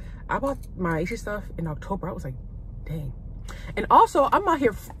like I bought my AC stuff in October. I was like, dang. And also I'm out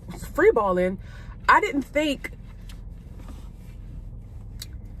here free balling. I didn't think,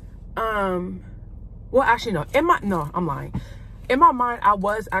 well, actually, no. I'm lying. In my mind, I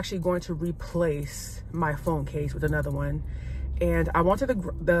was actually going to replace my phone case with another one. And I wanted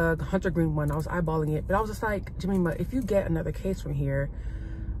the hunter green one. I was eyeballing it. But I was just like, Jemima, if you get another case from here,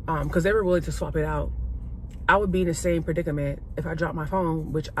 because they were willing to swap it out, I would be in the same predicament if I drop my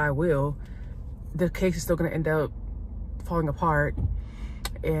phone, which I will. The case is still going to end up falling apart,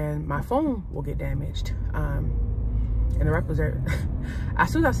 and my phone will get damaged. And the rep was there.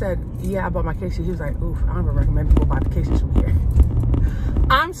 As soon as I said, yeah, I bought my cases, he was like, oof, I don't even recommend people buy the cases from here.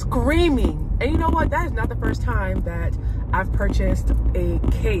 I'm screaming. And you know what? That is not the first time that I've purchased a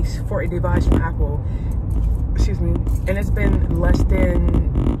case for a device from Apple. Excuse me. And it's been less than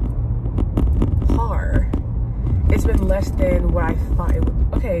par. It's been less than what I thought it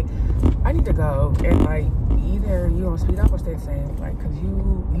would be. Okay, I need to go and like, either you gonna speed up or stay the same. Like, cause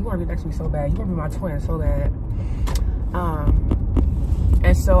you wanna be next to me so bad. You wanna be my twin so bad.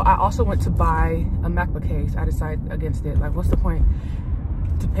 And so I also went to buy a MacBook case. I decided against it. Like, what's the point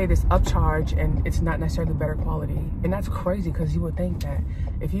to pay this upcharge and it's not necessarily better quality? And that's crazy, because you would think that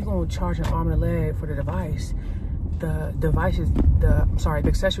if you're gonna charge an arm and a leg for the device, the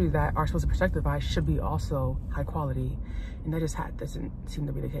accessories that are supposed to protect the device should be also high quality. And that just doesn't seem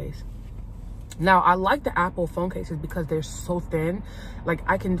to be the case. Now, I like the Apple phone cases because they're so thin. Like,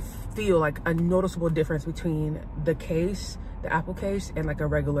 I can feel like a noticeable difference between the case, the Apple case, and like a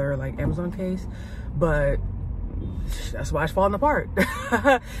regular like Amazon case. But that's why it's falling apart.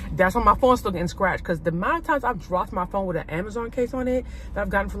 That's why my phone's still getting scratched, because the amount of times I've dropped my phone with an Amazon case on it that I've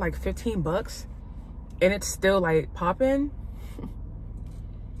gotten for like 15 bucks and it's still like popping.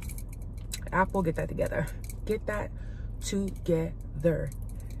 Apple, get that together. Get that together.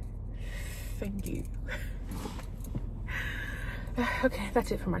 Thank you. Okay,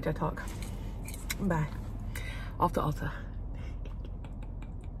 that's it for my TED Talk. Bye. Off to Ulta.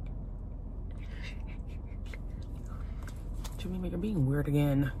 Jimmy, you're being weird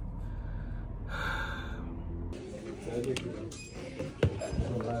again.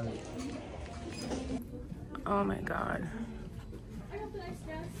 Oh my God.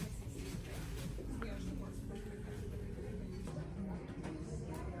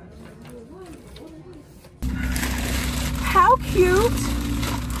 How cute.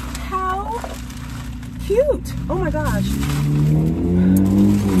 How cute. Oh my gosh.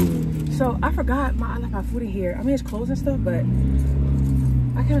 So I forgot I left my food in here. I mean, it's clothes and stuff, but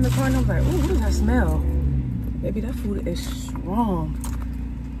I came in the car and I was like, ooh, what does that smell? Maybe that food is strong.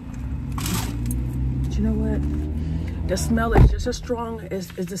 But you know what? The smell is just as strong as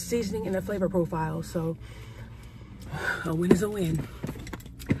the seasoning and the flavor profile. So a win is a win.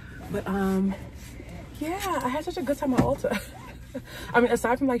 But yeah, I had such a good time at Ulta. I mean,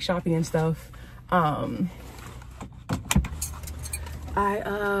 aside from like shopping and stuff, I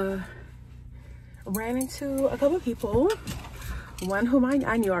ran into a couple of people, one whom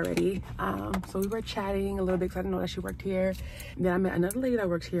I knew already. So we were chatting a little bit because I didn't know that she worked here. And then I met another lady that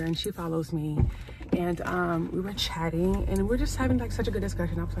works here and she follows me. And we were chatting and we're just having like such a good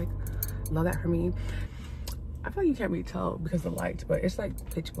discussion. I was like, love that for me. I feel like you can't really tell because of the lights, but it's like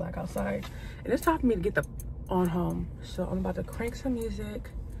pitch black outside. And it's time for me to get on home. So I'm about to crank some music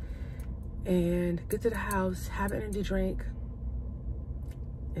and get to the house, have an energy drink,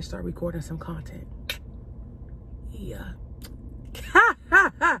 and start recording some content. Yeah.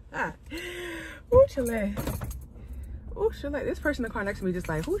 Ooh, Chile. Ooh, Chile. This person in the car next to me just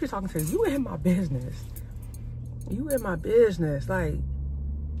like, who you talking to? You in my business. You in my business. Like,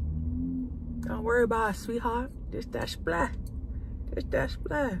 don't worry about it, sweetheart. This that splat. This that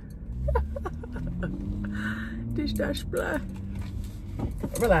splat. This that splat.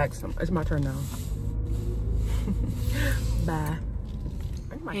 Relax. It's my turn now. Bye.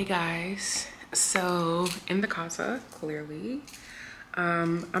 Hey guys. So in the casa, clearly,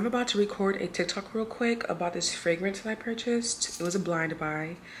 I'm about to record a TikTok real quick about this fragrance that I purchased. It was a blind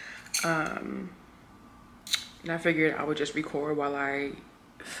buy. And I figured I would just record while I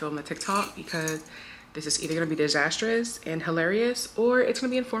film the TikTok because this is either gonna be disastrous and hilarious or it's gonna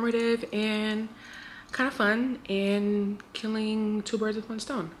be informative and kind of fun and killing two birds with one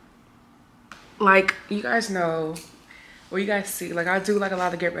stone. Like, you guys know, or you guys see, like I do like a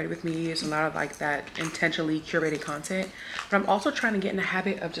lot of get ready with me. It's a lot of like that intentionally curated content, but I'm also trying to get in the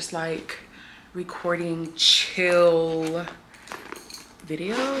habit of just like recording chill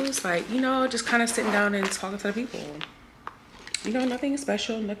videos, like, you know, just kind of sitting down and talking to the people. You know, nothing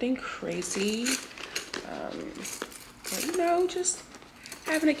special, nothing crazy, but you know, just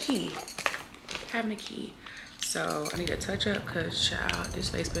having a key. So I need to touch up because child, this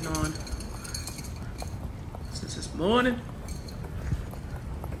face been on since this morning.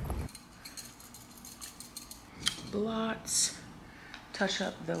 Blots, touch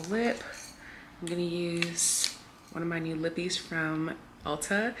up the lip. I'm gonna use one of my new lippies from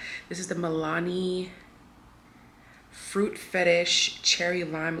Ulta. This is the Milani Fruit Fetish Cherry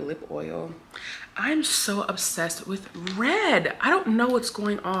Lime Lip Oil. I'm so obsessed with red. I don't know what's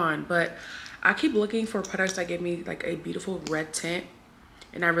going on, but I keep looking for products that give me like a beautiful red tint,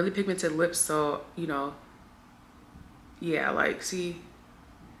 and I really pigmented lips, so you know, yeah, like see,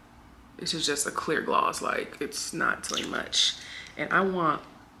 this is just a clear gloss, like it's not doing much, and I want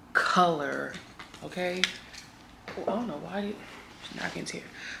color. Okay. Oh, I don't know why napkins here.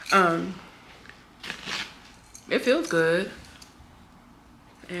 It feels good,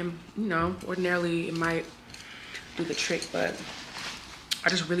 and you know, ordinarily it might do the trick, but I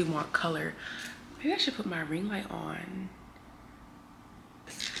just really want color. Maybe I should put my ring light on.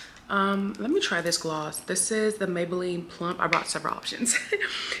 Let me try this gloss. This is the Maybelline Plump. I brought several options.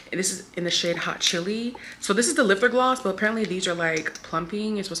 And this is in the shade Hot Chili. So this is the lifter gloss, but apparently these are like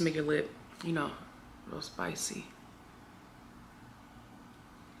plumping. It's supposed to make your lip, you know, real spicy.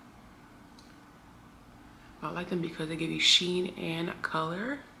 I like them because they give you sheen and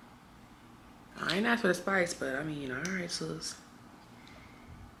color. I ain't asked for the spice, but I mean, all right, sis.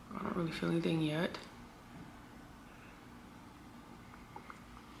 I don't really feel anything yet.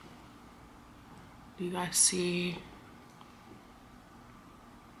 Do you guys see?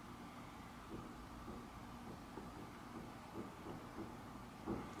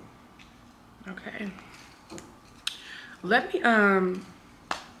 Okay. Let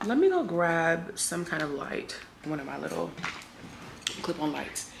me go grab some kind of light. One of my little clip-on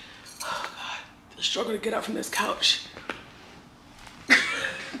lights. Oh God, the struggle to get up from this couch.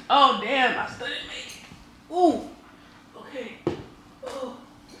 Oh damn, I still didn't make it. Ooh. Okay.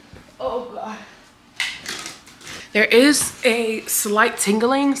 Oh God. There is a slight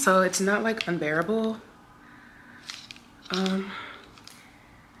tingling, so it's not like unbearable. And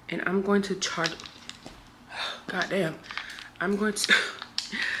I'm going to charge. God damn. I'm going to.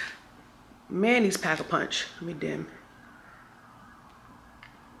 Man, these pack a punch. Let me dim.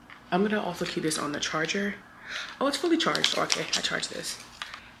 I'm gonna also keep this on the charger. Oh, it's fully charged. Okay, I charged this.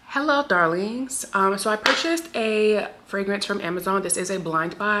 Hello, darlings. So I purchased a fragrance from Amazon. This is a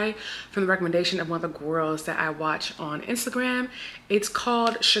blind buy from the recommendation of one of the girls that I watch on Instagram. It's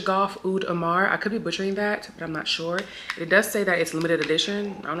called Shagaf Oud Amar. I could be butchering that, but I'm not sure. It does say that it's limited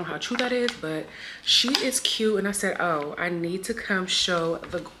edition. I don't know how true that is, but she is cute. And I said, oh, I need to come show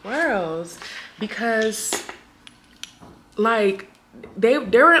the girls because, like, they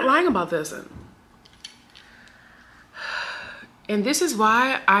weren't lying about this. And this is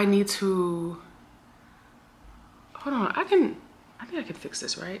why I need to, hold on, I think I can fix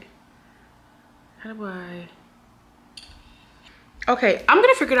this, right? How do I? Okay, I'm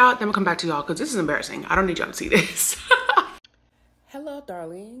gonna figure it out, then we'll come back to y'all because this is embarrassing. I don't need y'all to see this. Hello,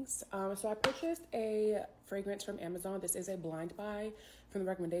 darlings. So I purchased a fragrance from Amazon. This is a blind buy from the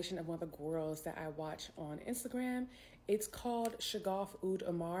recommendation of one of the girls that I watch on Instagram. It's called Shagaf Oud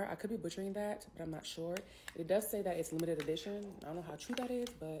Amar. I could be butchering that, but I'm not sure. It does say that it's limited edition. I don't know how true that is,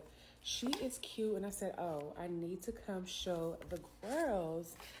 but she is cute. And I said, oh, I need to come show the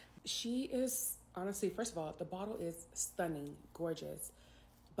girls. She is, honestly, first of all, the bottle is stunning, gorgeous,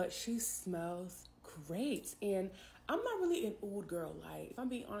 but she smells great. And I'm not really an oud girl. Like, if I'm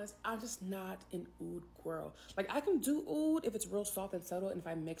being honest, I'm just not an oud girl. Like, I can do oud if it's real soft and subtle, and if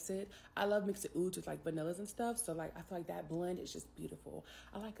I mix it. I love mixing ouds with like vanillas and stuff. So like, I feel like that blend is just beautiful.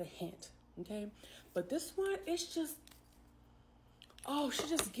 I like a hint, okay? But this one, it's just, oh, she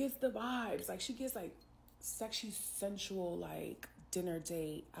just gives the vibes. Like, she gives like sexy, sensual, like dinner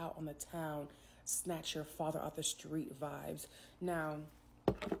date out on the town, snatch your father off the street vibes. Now,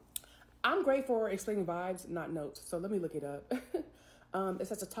 I'm great for explaining vibes, not notes. So let me look it up. It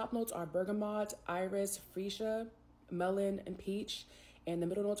says the top notes are bergamot, iris, freesia, melon, and peach. And the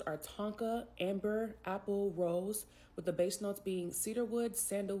middle notes are tonka, amber, apple, rose, with the base notes being cedarwood,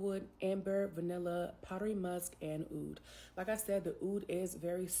 sandalwood, amber, vanilla, powdery musk, and oud. Like I said, the oud is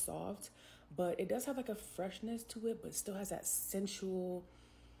very soft, but it does have like a freshness to it, but still has that sensual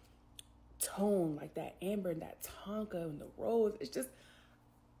tone, like that amber and that tonka and the rose. It's just,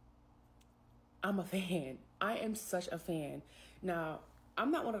 I'm a fan. I am such a fan. Now,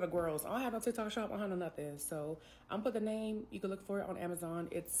 I'm not one of the girls. I don't have no TikTok shop. I don't have no nothing. So I'm put the name. You can look for it on Amazon.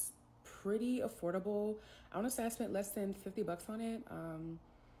 It's pretty affordable. I want to say I spent less than $50 on it.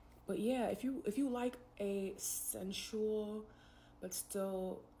 But yeah, if you like a sensual, but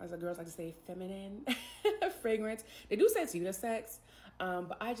still, as the girls like to say, feminine fragrance, they do say it's unisex.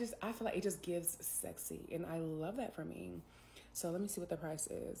 But I feel like it just gives sexy, and I love that for me. So let me see what the price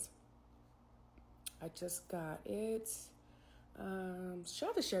is. I just got it. Shout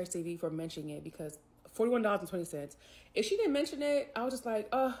out to Sherry CV for mentioning it, because $41.20. If she didn't mention it, I was just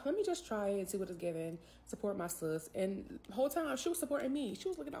like, let me just try it and see what it's giving. Support my sis. And the whole time she was supporting me. She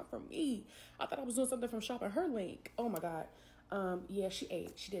was looking out for me. I thought I was doing something from shopping her link. Oh my God. Yeah, she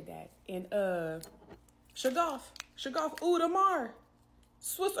ate. She did that. And Shagaf Oud Amar,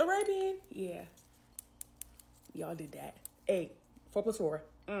 Swiss Arabian. Yeah. Y'all did that. 8. 4 plus 4.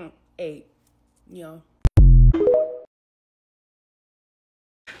 8. You know.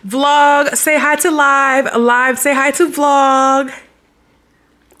 Vlog, say hi to live. Live, say hi to vlog.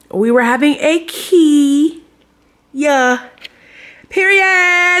 We were having a key. Yeah.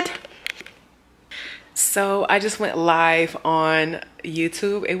 Period. So I just went live on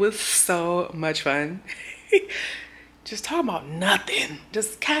YouTube. It was so much fun. Just talking about nothing.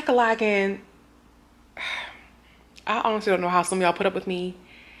 Just cackalaking. I honestly don't know how some of y'all put up with me,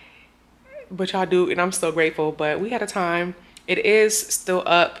 but y'all do, and I'm so grateful. But we had a time. It is still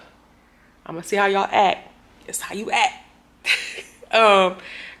up. I'm gonna see how y'all act. It's how you act.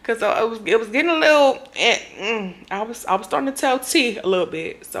 Cause it was getting a little. I was starting to tell T a little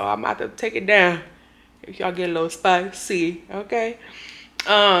bit, so I'm about to take it down. If y'all get a little spicy, okay.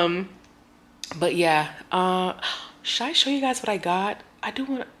 But yeah. Should I show you guys what I got? I do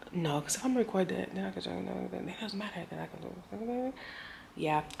want to. No, because if I'm recording it, then I can show you. It doesn't matter. Then I can do.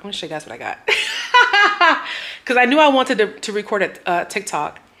 Yeah, I'm gonna show you guys what I got. Because I knew I wanted to record a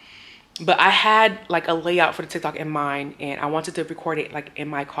TikTok, but I had like a layout for the TikTok in mind, and I wanted to record it like in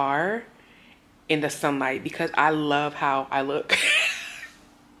my car in the sunlight, because I love how I look.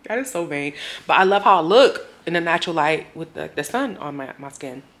 That is so vain, but I love how I look in the natural light with the sun on my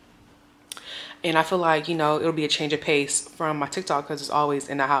skin. And I feel like, you know, it'll be a change of pace from my TikTok, because it's always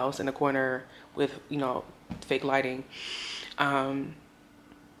in the house in the corner with, you know, fake lighting. And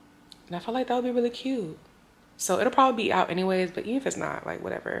I felt like that would be really cute. So it'll probably be out anyways, but even if it's not, like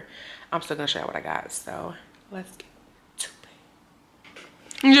whatever, I'm still gonna show you what I got. So let's get to it.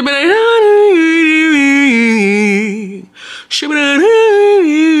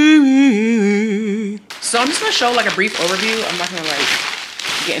 So I'm just gonna show like a brief overview. I'm not gonna like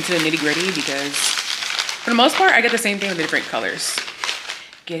get into the nitty gritty because for the most part, I get the same thing with the different colors.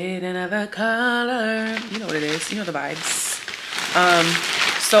 Get another color. You know what it is, you know the vibes.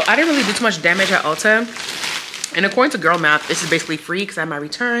 So I didn't really do too much damage at Ulta. And according to Girl Math, this is basically free because I had my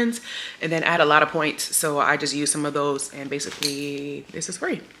returns and then I had a lot of points. So I just used some of those and basically this is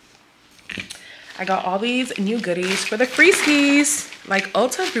free. I got all these new goodies for the free skis. Like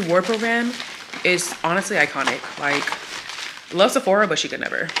Ulta's reward program is honestly iconic. Like, love Sephora, but she could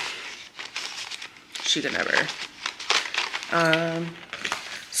never. She could never.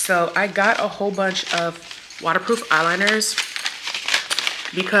 So I got a whole bunch of waterproof eyeliners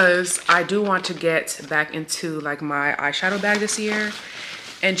because I do want to get back into like my eyeshadow bag this year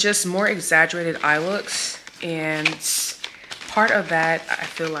and just more exaggerated eye looks. And part of that I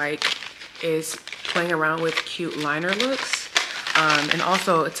feel like is playing around with cute liner looks. And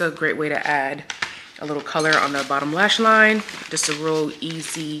also it's a great way to add a little color on the bottom lash line. Just a real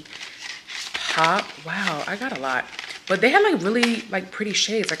easy pop. Wow, I got a lot. But they had like really like pretty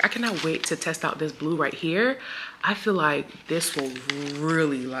shades. Like I cannot wait to test out this blue right here. I feel like this will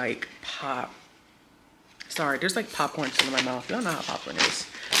really like pop. Sorry, there's like popcorn still in my mouth. Y'all know how popcorn is.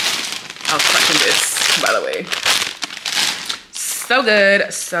 I was crushing this, by the way. So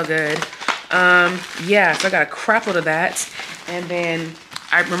good, so good. Yeah, so I got a crap load of that. And then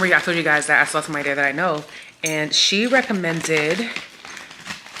I remember I told you guys that I saw somebody there that I know, and she recommended,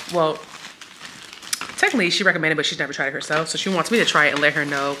 well, technically she recommended, but she's never tried it herself. So she wants me to try it and let her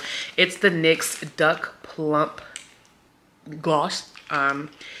know. It's the NYX Duck Plump Gloss.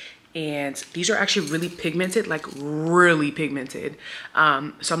 And these are actually really pigmented, like really pigmented.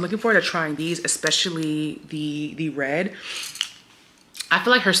 So I'm looking forward to trying these, especially the red. I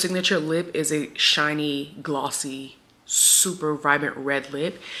feel like her signature lip is a shiny, glossy, super vibrant red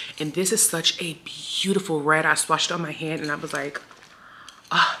lip. And this is such a beautiful red. I swatched it on my hand and I was like,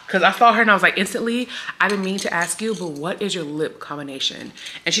 because I saw her and I was like, instantly, I've been meaning to ask you, but what is your lip combination?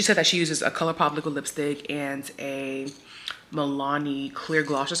 And she said that she uses a ColourPop liquid lipstick and a Milani clear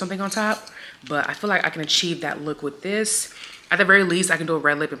gloss or something on top. But I feel like I can achieve that look with this. At the very least, I can do a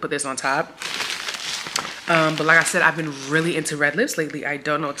red lip and put this on top. But like I said, I've been really into red lips lately. I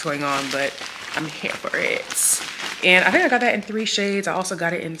don't know what's going on, but I'm here for it. And I think I got that in 3 shades. I also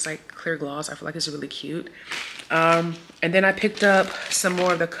got it in like clear gloss. I feel like it's really cute. And then I picked up some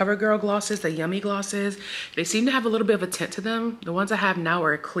more of the CoverGirl glosses, the Yummy glosses. They seem to have a little bit of a tint to them. The ones I have now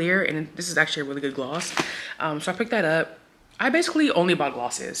are clear, and this is actually a really good gloss. So I picked that up. I basically only bought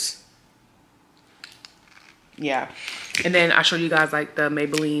glosses. Yeah. And then I showed you guys like the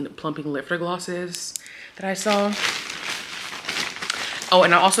Maybelline Plumping Lifter glosses that I saw. Oh,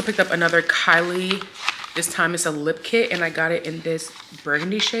 and I also picked up another Kylie. This time it's a lip kit, and I got it in this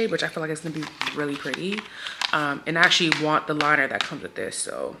burgundy shade, which I feel like it's gonna be really pretty. And I actually want the liner that comes with this,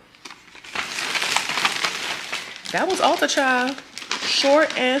 so. That was Ulta, child.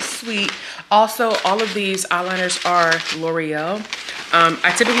 Short and sweet. Also, all of these eyeliners are L'Oreal.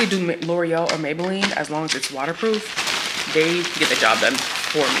 I typically do L'Oreal or Maybelline as long as it's waterproof. They get the job done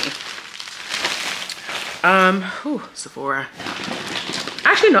for me. Sephora.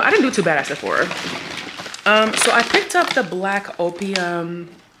 Actually, no, I didn't do too bad at Sephora. So I picked up the Black Opium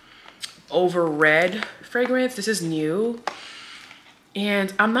Over Red fragrance. This is new.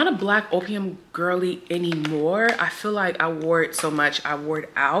 And I'm not a Black Opium girly anymore. I feel like I wore it so much, I wore it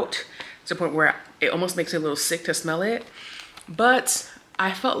out to the point where it almost makes it a little sick to smell it. But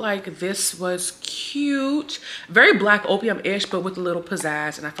I felt like this was cute. Very Black Opium-ish, but with a little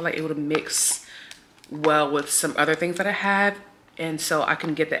pizzazz. And I feel like it would mix well with some other things that I have. And so I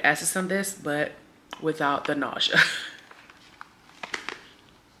can get the essence of this, but without the nausea.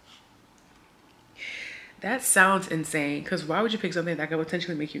 That sounds insane, because why would you pick something that could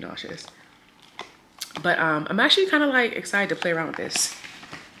potentially make you nauseous? But I'm actually kind of like excited to play around with this.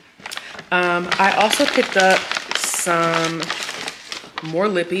 I also picked up some more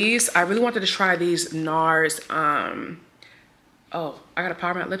lippies. I really wanted to try these NARS. Oh, I got a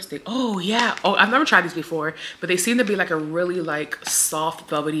Power Matte lipstick. Oh yeah. Oh, I've never tried these before, but they seem to be like a really like soft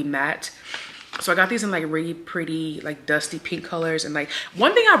velvety matte. So I got these in like really pretty like dusty pink colors. And like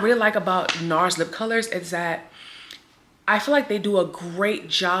one thing I really like about NARS lip colors is that I feel like they do a great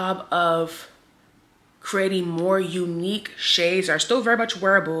job of creating more unique shades that are still very much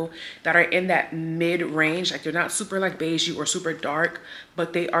wearable, that are in that mid range. Like they're not super like beigey or super dark,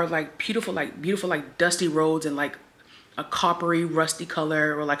 but they are like beautiful like dusty roads and like a coppery rusty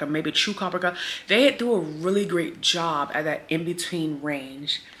color, or like a maybe true copper color. They do a really great job at that in between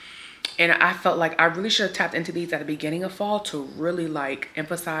range. And I felt like I really should have tapped into these at the beginning of fall to really like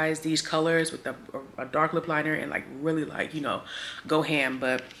emphasize these colors with a dark lip liner and like really like, you know, go ham.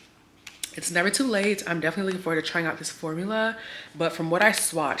 But it's never too late. I'm definitely looking forward to trying out this formula. But from what I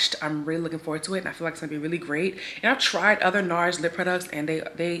swatched, I'm really looking forward to it. And I feel like it's gonna be really great. And I've tried other NARS lip products and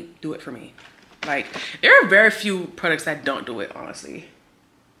they do it for me. Like there are very few products that don't do it, honestly.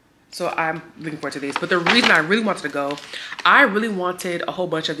 So I'm looking forward to these. But the reason I really wanted to go, I really wanted a whole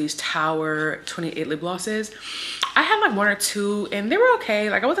bunch of these Tower 28 lip glosses. I had like one or two and they were okay.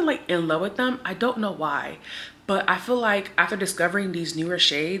 Like I wasn't like in love with them. I don't know why. But I feel like after discovering these newer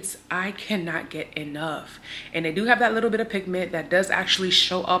shades, I cannot get enough. And they do have that little bit of pigment that does actually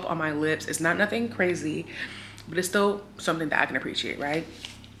show up on my lips. It's not nothing crazy, but it's still something that I can appreciate, right?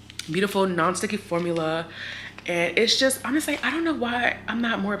 Beautiful non-sticky formula. And it's just, I'm just like, I don't know why I'm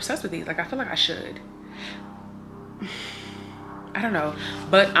not more obsessed with these. Like I feel like I should. I don't know,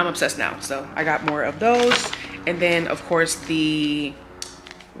 but I'm obsessed now. So I got more of those. And then of course the,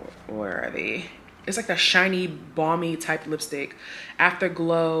 where are they? It's like the shiny, balmy type lipstick.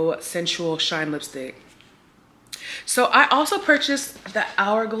 Afterglow Sensual Shine Lipstick. So I also purchased the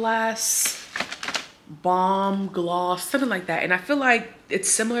Hourglass Balm Gloss, something like that. And I feel like it's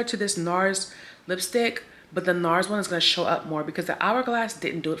similar to this NARS lipstick, but the NARS one is going to show up more because the Hourglass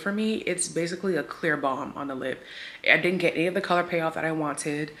didn't do it for me. It's basically a clear balm on the lip. I didn't get any of the color payoff that I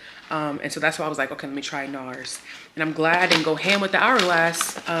wanted. And so that's why I was like, okay, let me try NARS. And I'm glad I didn't go ham with the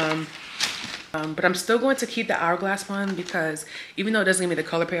Hourglass. But I'm still going to keep the Hourglass one because even though it doesn't give me the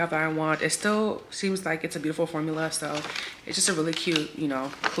color payoff that I want, it still seems like it's a beautiful formula. So it's just a really cute, you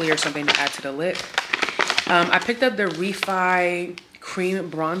know, clear something to add to the lip. I picked up the Refi Cream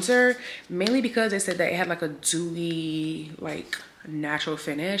Bronzer mainly because they said that it had like a dewy, like natural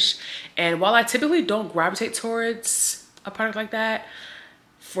finish. And while I typically don't gravitate towards a product like that,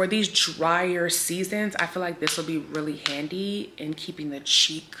 for these drier seasons, I feel like this will be really handy in keeping the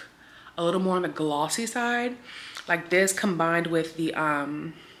cheek a little more on the glossy side. Like this combined with the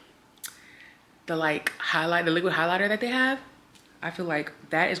like highlight, the liquid highlighter that they have, I feel like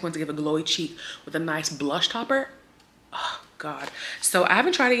that is going to give a glowy cheek with a nice blush topper. Oh God. So I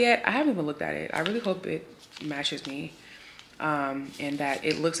haven't tried it yet. I haven't even looked at it. I really hope it matches me and that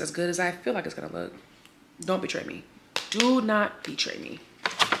it looks as good as I feel like it's gonna look. Don't betray me. Do not betray me.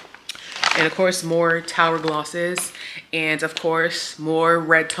 And of course, more Tower glosses. And of course, more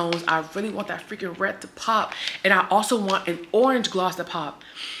red tones. I really want that freaking red to pop. And I also want an orange gloss to pop.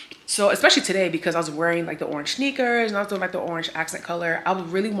 So especially today, because I was wearing like the orange sneakers and I was doing like the orange accent color, I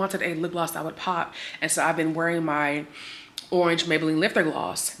really wanted a lip gloss that would pop. And so I've been wearing my orange Maybelline Lifter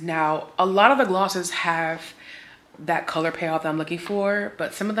gloss. Now, a lot of the glosses have that color payoff that I'm looking for,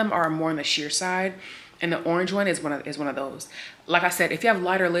 but some of them are more on the sheer side. And the orange one is one of those. Like I said, if you have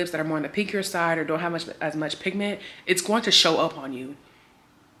lighter lips that are more on the pinkier side or don't have as much pigment, it's going to show up on you.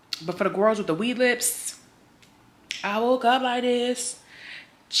 But for the girls with the weed lips, I woke up like this.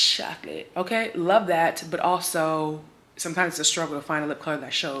 Chocolate, okay? Love that, but also sometimes it's a struggle to find a lip color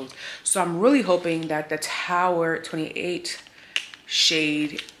that shows. So I'm really hoping that the Tower 28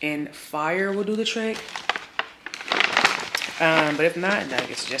 shade in Fire will do the trick. But if not, no,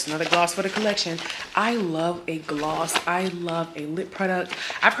 it's just another gloss for the collection. I love a gloss. I love a lip product.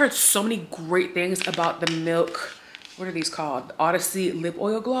 I've heard so many great things about the Milk, what are these called? Odyssey Lip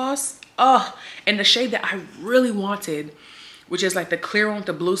Oil Gloss. Oh, and the shade that I really wanted, which is like the clear one with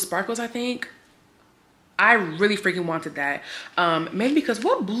the blue sparkles, I think. I really freaking wanted that. Maybe because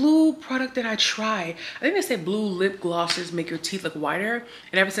what blue product did I try? I think they said blue lip glosses make your teeth look whiter.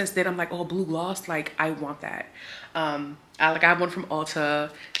 And ever since then, I'm like, oh, blue gloss, like I want that. I have one from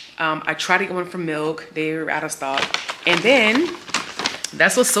Ulta. I tried to get one from Milk. They were out of stock. And then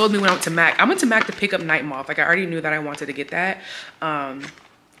that's what sold me when I went to MAC. I went to MAC to pick up Night Moth. Like I already knew that I wanted to get that.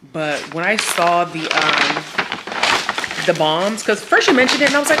 But when I saw the balms, because first you mentioned it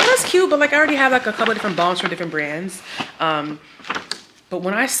and I was like, oh, that's cute, but like I already have like a couple of different balms from different brands. But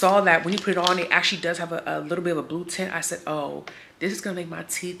when I saw that when you put it on, it actually does have a little bit of a blue tint. I said, oh, this is gonna make my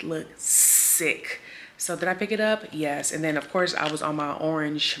teeth look sick. So did I pick it up? Yes. And then of course I was on my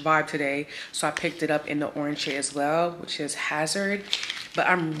orange vibe today, so I picked it up in the orange shade as well, which is Hazard. But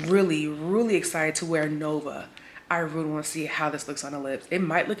I'm really, really excited to wear Nova. I really want to see how this looks on the lips. It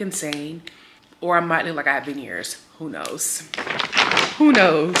might look insane, or I might look like I have veneers. Who knows? Who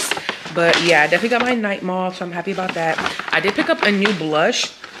knows? But yeah, I definitely got my night mauve, so I'm happy about that. I did pick up a new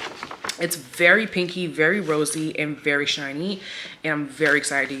blush. It's very pinky, very rosy, and very shiny, and I'm very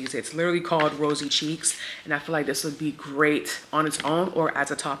excited to use it. It's literally called Rosy Cheeks, and I feel like this would be great on its own or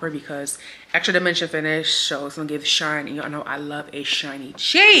as a topper because extra dimension finish, so it's gonna give shine, and y'all know I love a shiny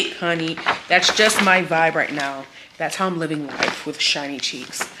cheek, honey. That's just my vibe right now. That's how I'm living life, with shiny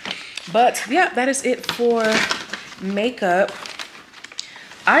cheeks. But yeah, that is it for makeup.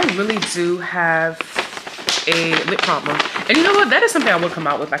 I really do have a lip problem. And you know what? That is something I would come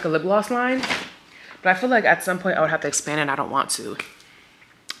out with, like a lip gloss line. But I feel like at some point I would have to expand it and I don't want to.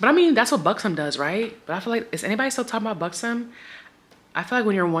 But I mean, that's what Buxom does, right? But I feel like, is anybody still talking about Buxom? I feel like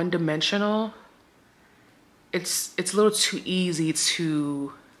when you're one-dimensional, it's a little too easy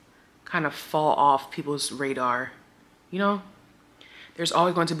to kind of fall off people's radar. You know? There's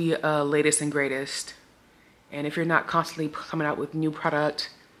always going to be a latest and greatest. And if you're not constantly coming out with new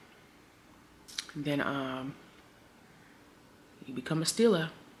product, then you become a Stila.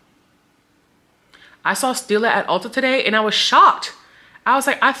 I saw Stila at Ulta today and I was shocked. I was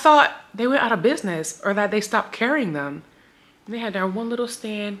like, I thought they went out of business or that they stopped carrying them. And they had their one little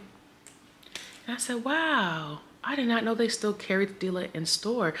stand. And I said, wow, I did not know they still carried Stila in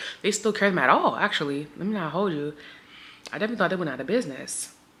store. They still carry them at all, actually. Let me not hold you. I definitely thought they went out of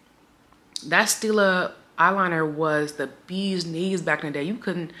business. That Stila eyeliner was the bee's knees back in the day. You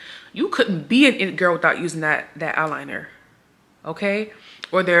couldn't be an it girl without using that eyeliner. Okay?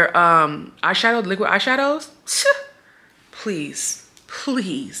 Or their eyeshadow, liquid eyeshadows. Please.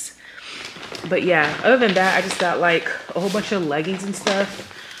 Please. But yeah, other than that, I just got like a whole bunch of leggings and stuff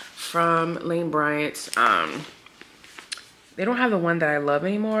from Lane Bryant. They don't have the one that I love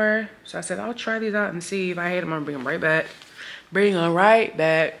anymore. So I said, I'll try these out and see if I hate them. I'm gonna bring them right back. Bring them right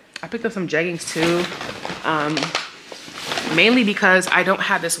back. I picked up some jeggings too. Mainly because I don't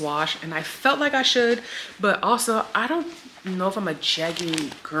have this wash and I felt like I should, but also I don't know if I'm a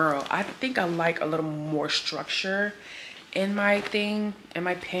jegging girl. I think I like a little more structure in my thing, in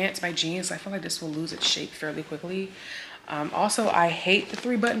my pants, my jeans. I feel like this will lose its shape fairly quickly. Also, I hate the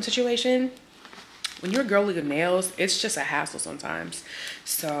 3-button situation. When you're a girl with nails, it's just a hassle sometimes.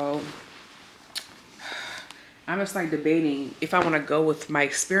 So I'm just like debating if I want to go with my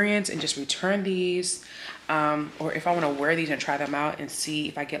experience and just return these, or if I want to wear these and try them out and see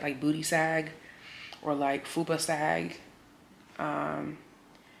if I get like booty sag or like fupa sag,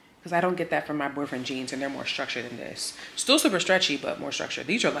 because I don't get that from my boyfriend jeans and they're more structured than this. Still super stretchy, but more structured.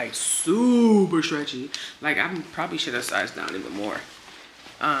 These are like super stretchy. Like I probably should have sized down even more.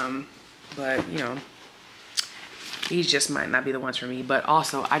 But you know, these just might not be the ones for me. But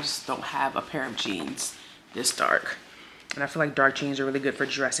also I just don't have a pair of jeans this dark, and I feel like dark jeans are really good for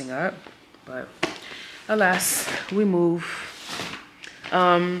dressing up, but alas, we move.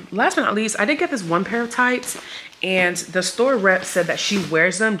 Last but not least, I did get this one pair of tights, and the store rep said that she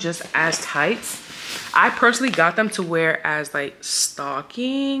wears them just as tights. I personally got them to wear as like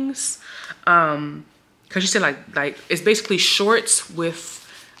stockings, because she said like it's basically shorts with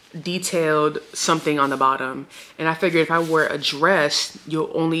detailed something on the bottom, and I figured if I wear a dress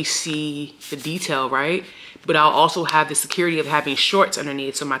you'll only see the detail, right? But I'll also have the security of having shorts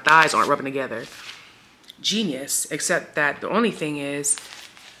underneath so my thighs aren't rubbing together. Genius, except that the only thing is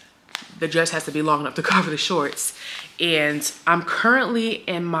the dress has to be long enough to cover the shorts. And I'm currently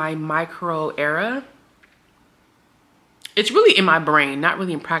in my micro era. It's really in my brain, not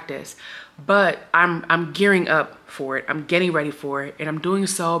really in practice, but I'm gearing up for it. I'm getting ready for it, and I'm doing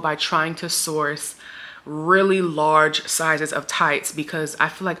so by trying to source really large sizes of tights, because I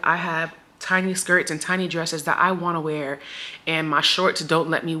feel like I have tiny skirts and tiny dresses that I want to wear, and my shorts don't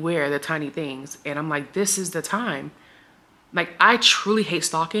let me wear the tiny things. And I'm like, this is the time. Like, I truly hate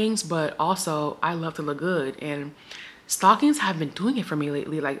stockings, but also I love to look good, and stockings have been doing it for me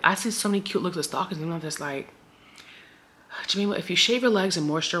lately. Like, I see so many cute looks of stockings, and I'm just like, Jemima, if you shave your legs and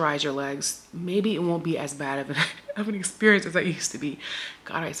moisturize your legs, maybe it won't be as bad of an experience as I used to be.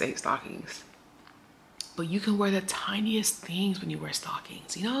 God, I say stockings. But you can wear the tiniest things when you wear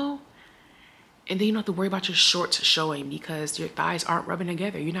stockings, you know? And then you don't have to worry about your shorts showing because your thighs aren't rubbing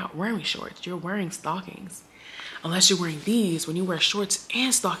together. You're not wearing shorts, you're wearing stockings. Unless you're wearing these when you wear shorts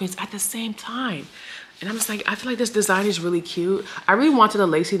and stockings at the same time. And I'm just like, I feel like this design is really cute. I really wanted a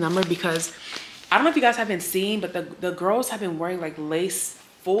lacy number because I don't know if you guys have been seeing, but the girls have been wearing like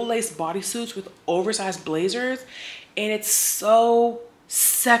full lace bodysuits with oversized blazers. And it's so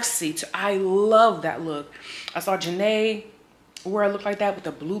sexy. I love that look. I saw Janae wear a look like that with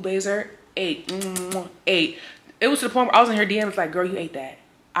a blue blazer. 8. It was to the point where I was in her DMs like, girl, you ate that.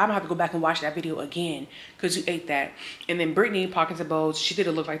 I'm gonna have to go back and watch that video again because you ate that. And then Brittany, Pockets and Bows, she did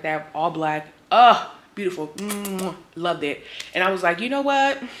a look like that, all black. Beautiful. Loved it. And I was like, you know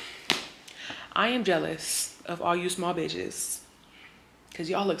what? I am jealous of all you small bitches because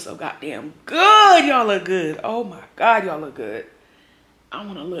y'all look so goddamn good. Y'all look good. Oh my God, y'all look good. I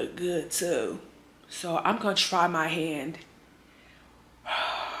want to look good too. So I'm going to try my hand.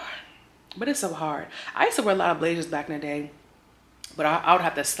 But it's so hard. I used to wear a lot of blazers back in the day. But I would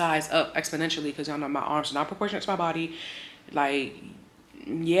have to size up exponentially because y'all know my arms are not proportionate to my body. Like,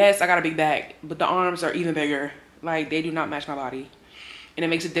 yes, I got a big back, but the arms are even bigger. Like, they do not match my body. And it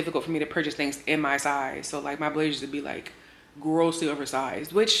makes it difficult for me to purchase things in my size. So, like, my blazers would be, like, grossly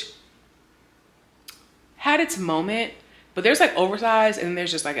oversized, which had its moment. But there's, like, oversized, and then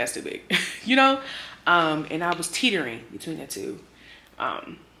there's just, like, that's too big, you know? And I was teetering between the two.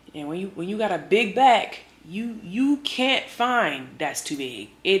 And when you got a big back, you can't find that's too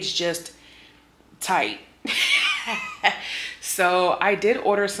big. It's just tight. So I did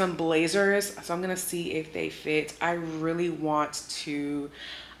order some blazers, so I'm gonna see if they fit. I really want to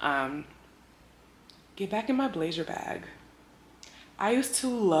get back in my blazer bag. I used to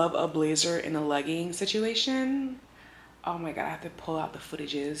love a blazer in a legging situation. Oh my God, I have to pull out the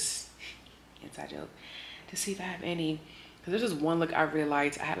footages, inside joke, to see if I have any. Because there's this one look I really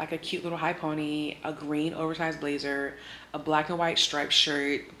liked. I had like a cute little high pony, a green oversized blazer, a black and white striped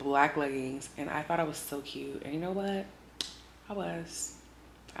shirt, black leggings, and I thought I was so cute. And you know what? I was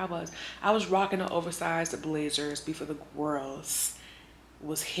rocking the oversized blazers before the girls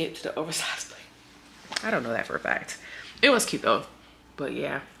was hip to the oversized blazer. I don't know that for a fact. It was cute though. But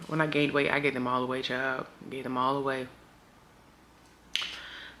yeah, when I gained weight, I gave them all away, child. Gave them all away.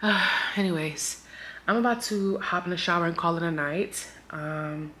 Anyways, I'm about to hop in the shower and call it a night.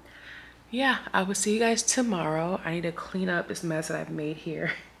 Yeah, I will see you guys tomorrow. I need to clean up this mess that I've made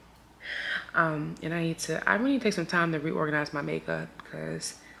here. And I really need to take some time to reorganize my makeup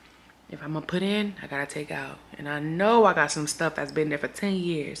because if I'm gonna put in, I gotta take out. And I know I got some stuff that's been there for 10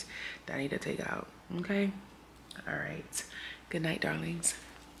 years that I need to take out, okay? All right, good night, darlings.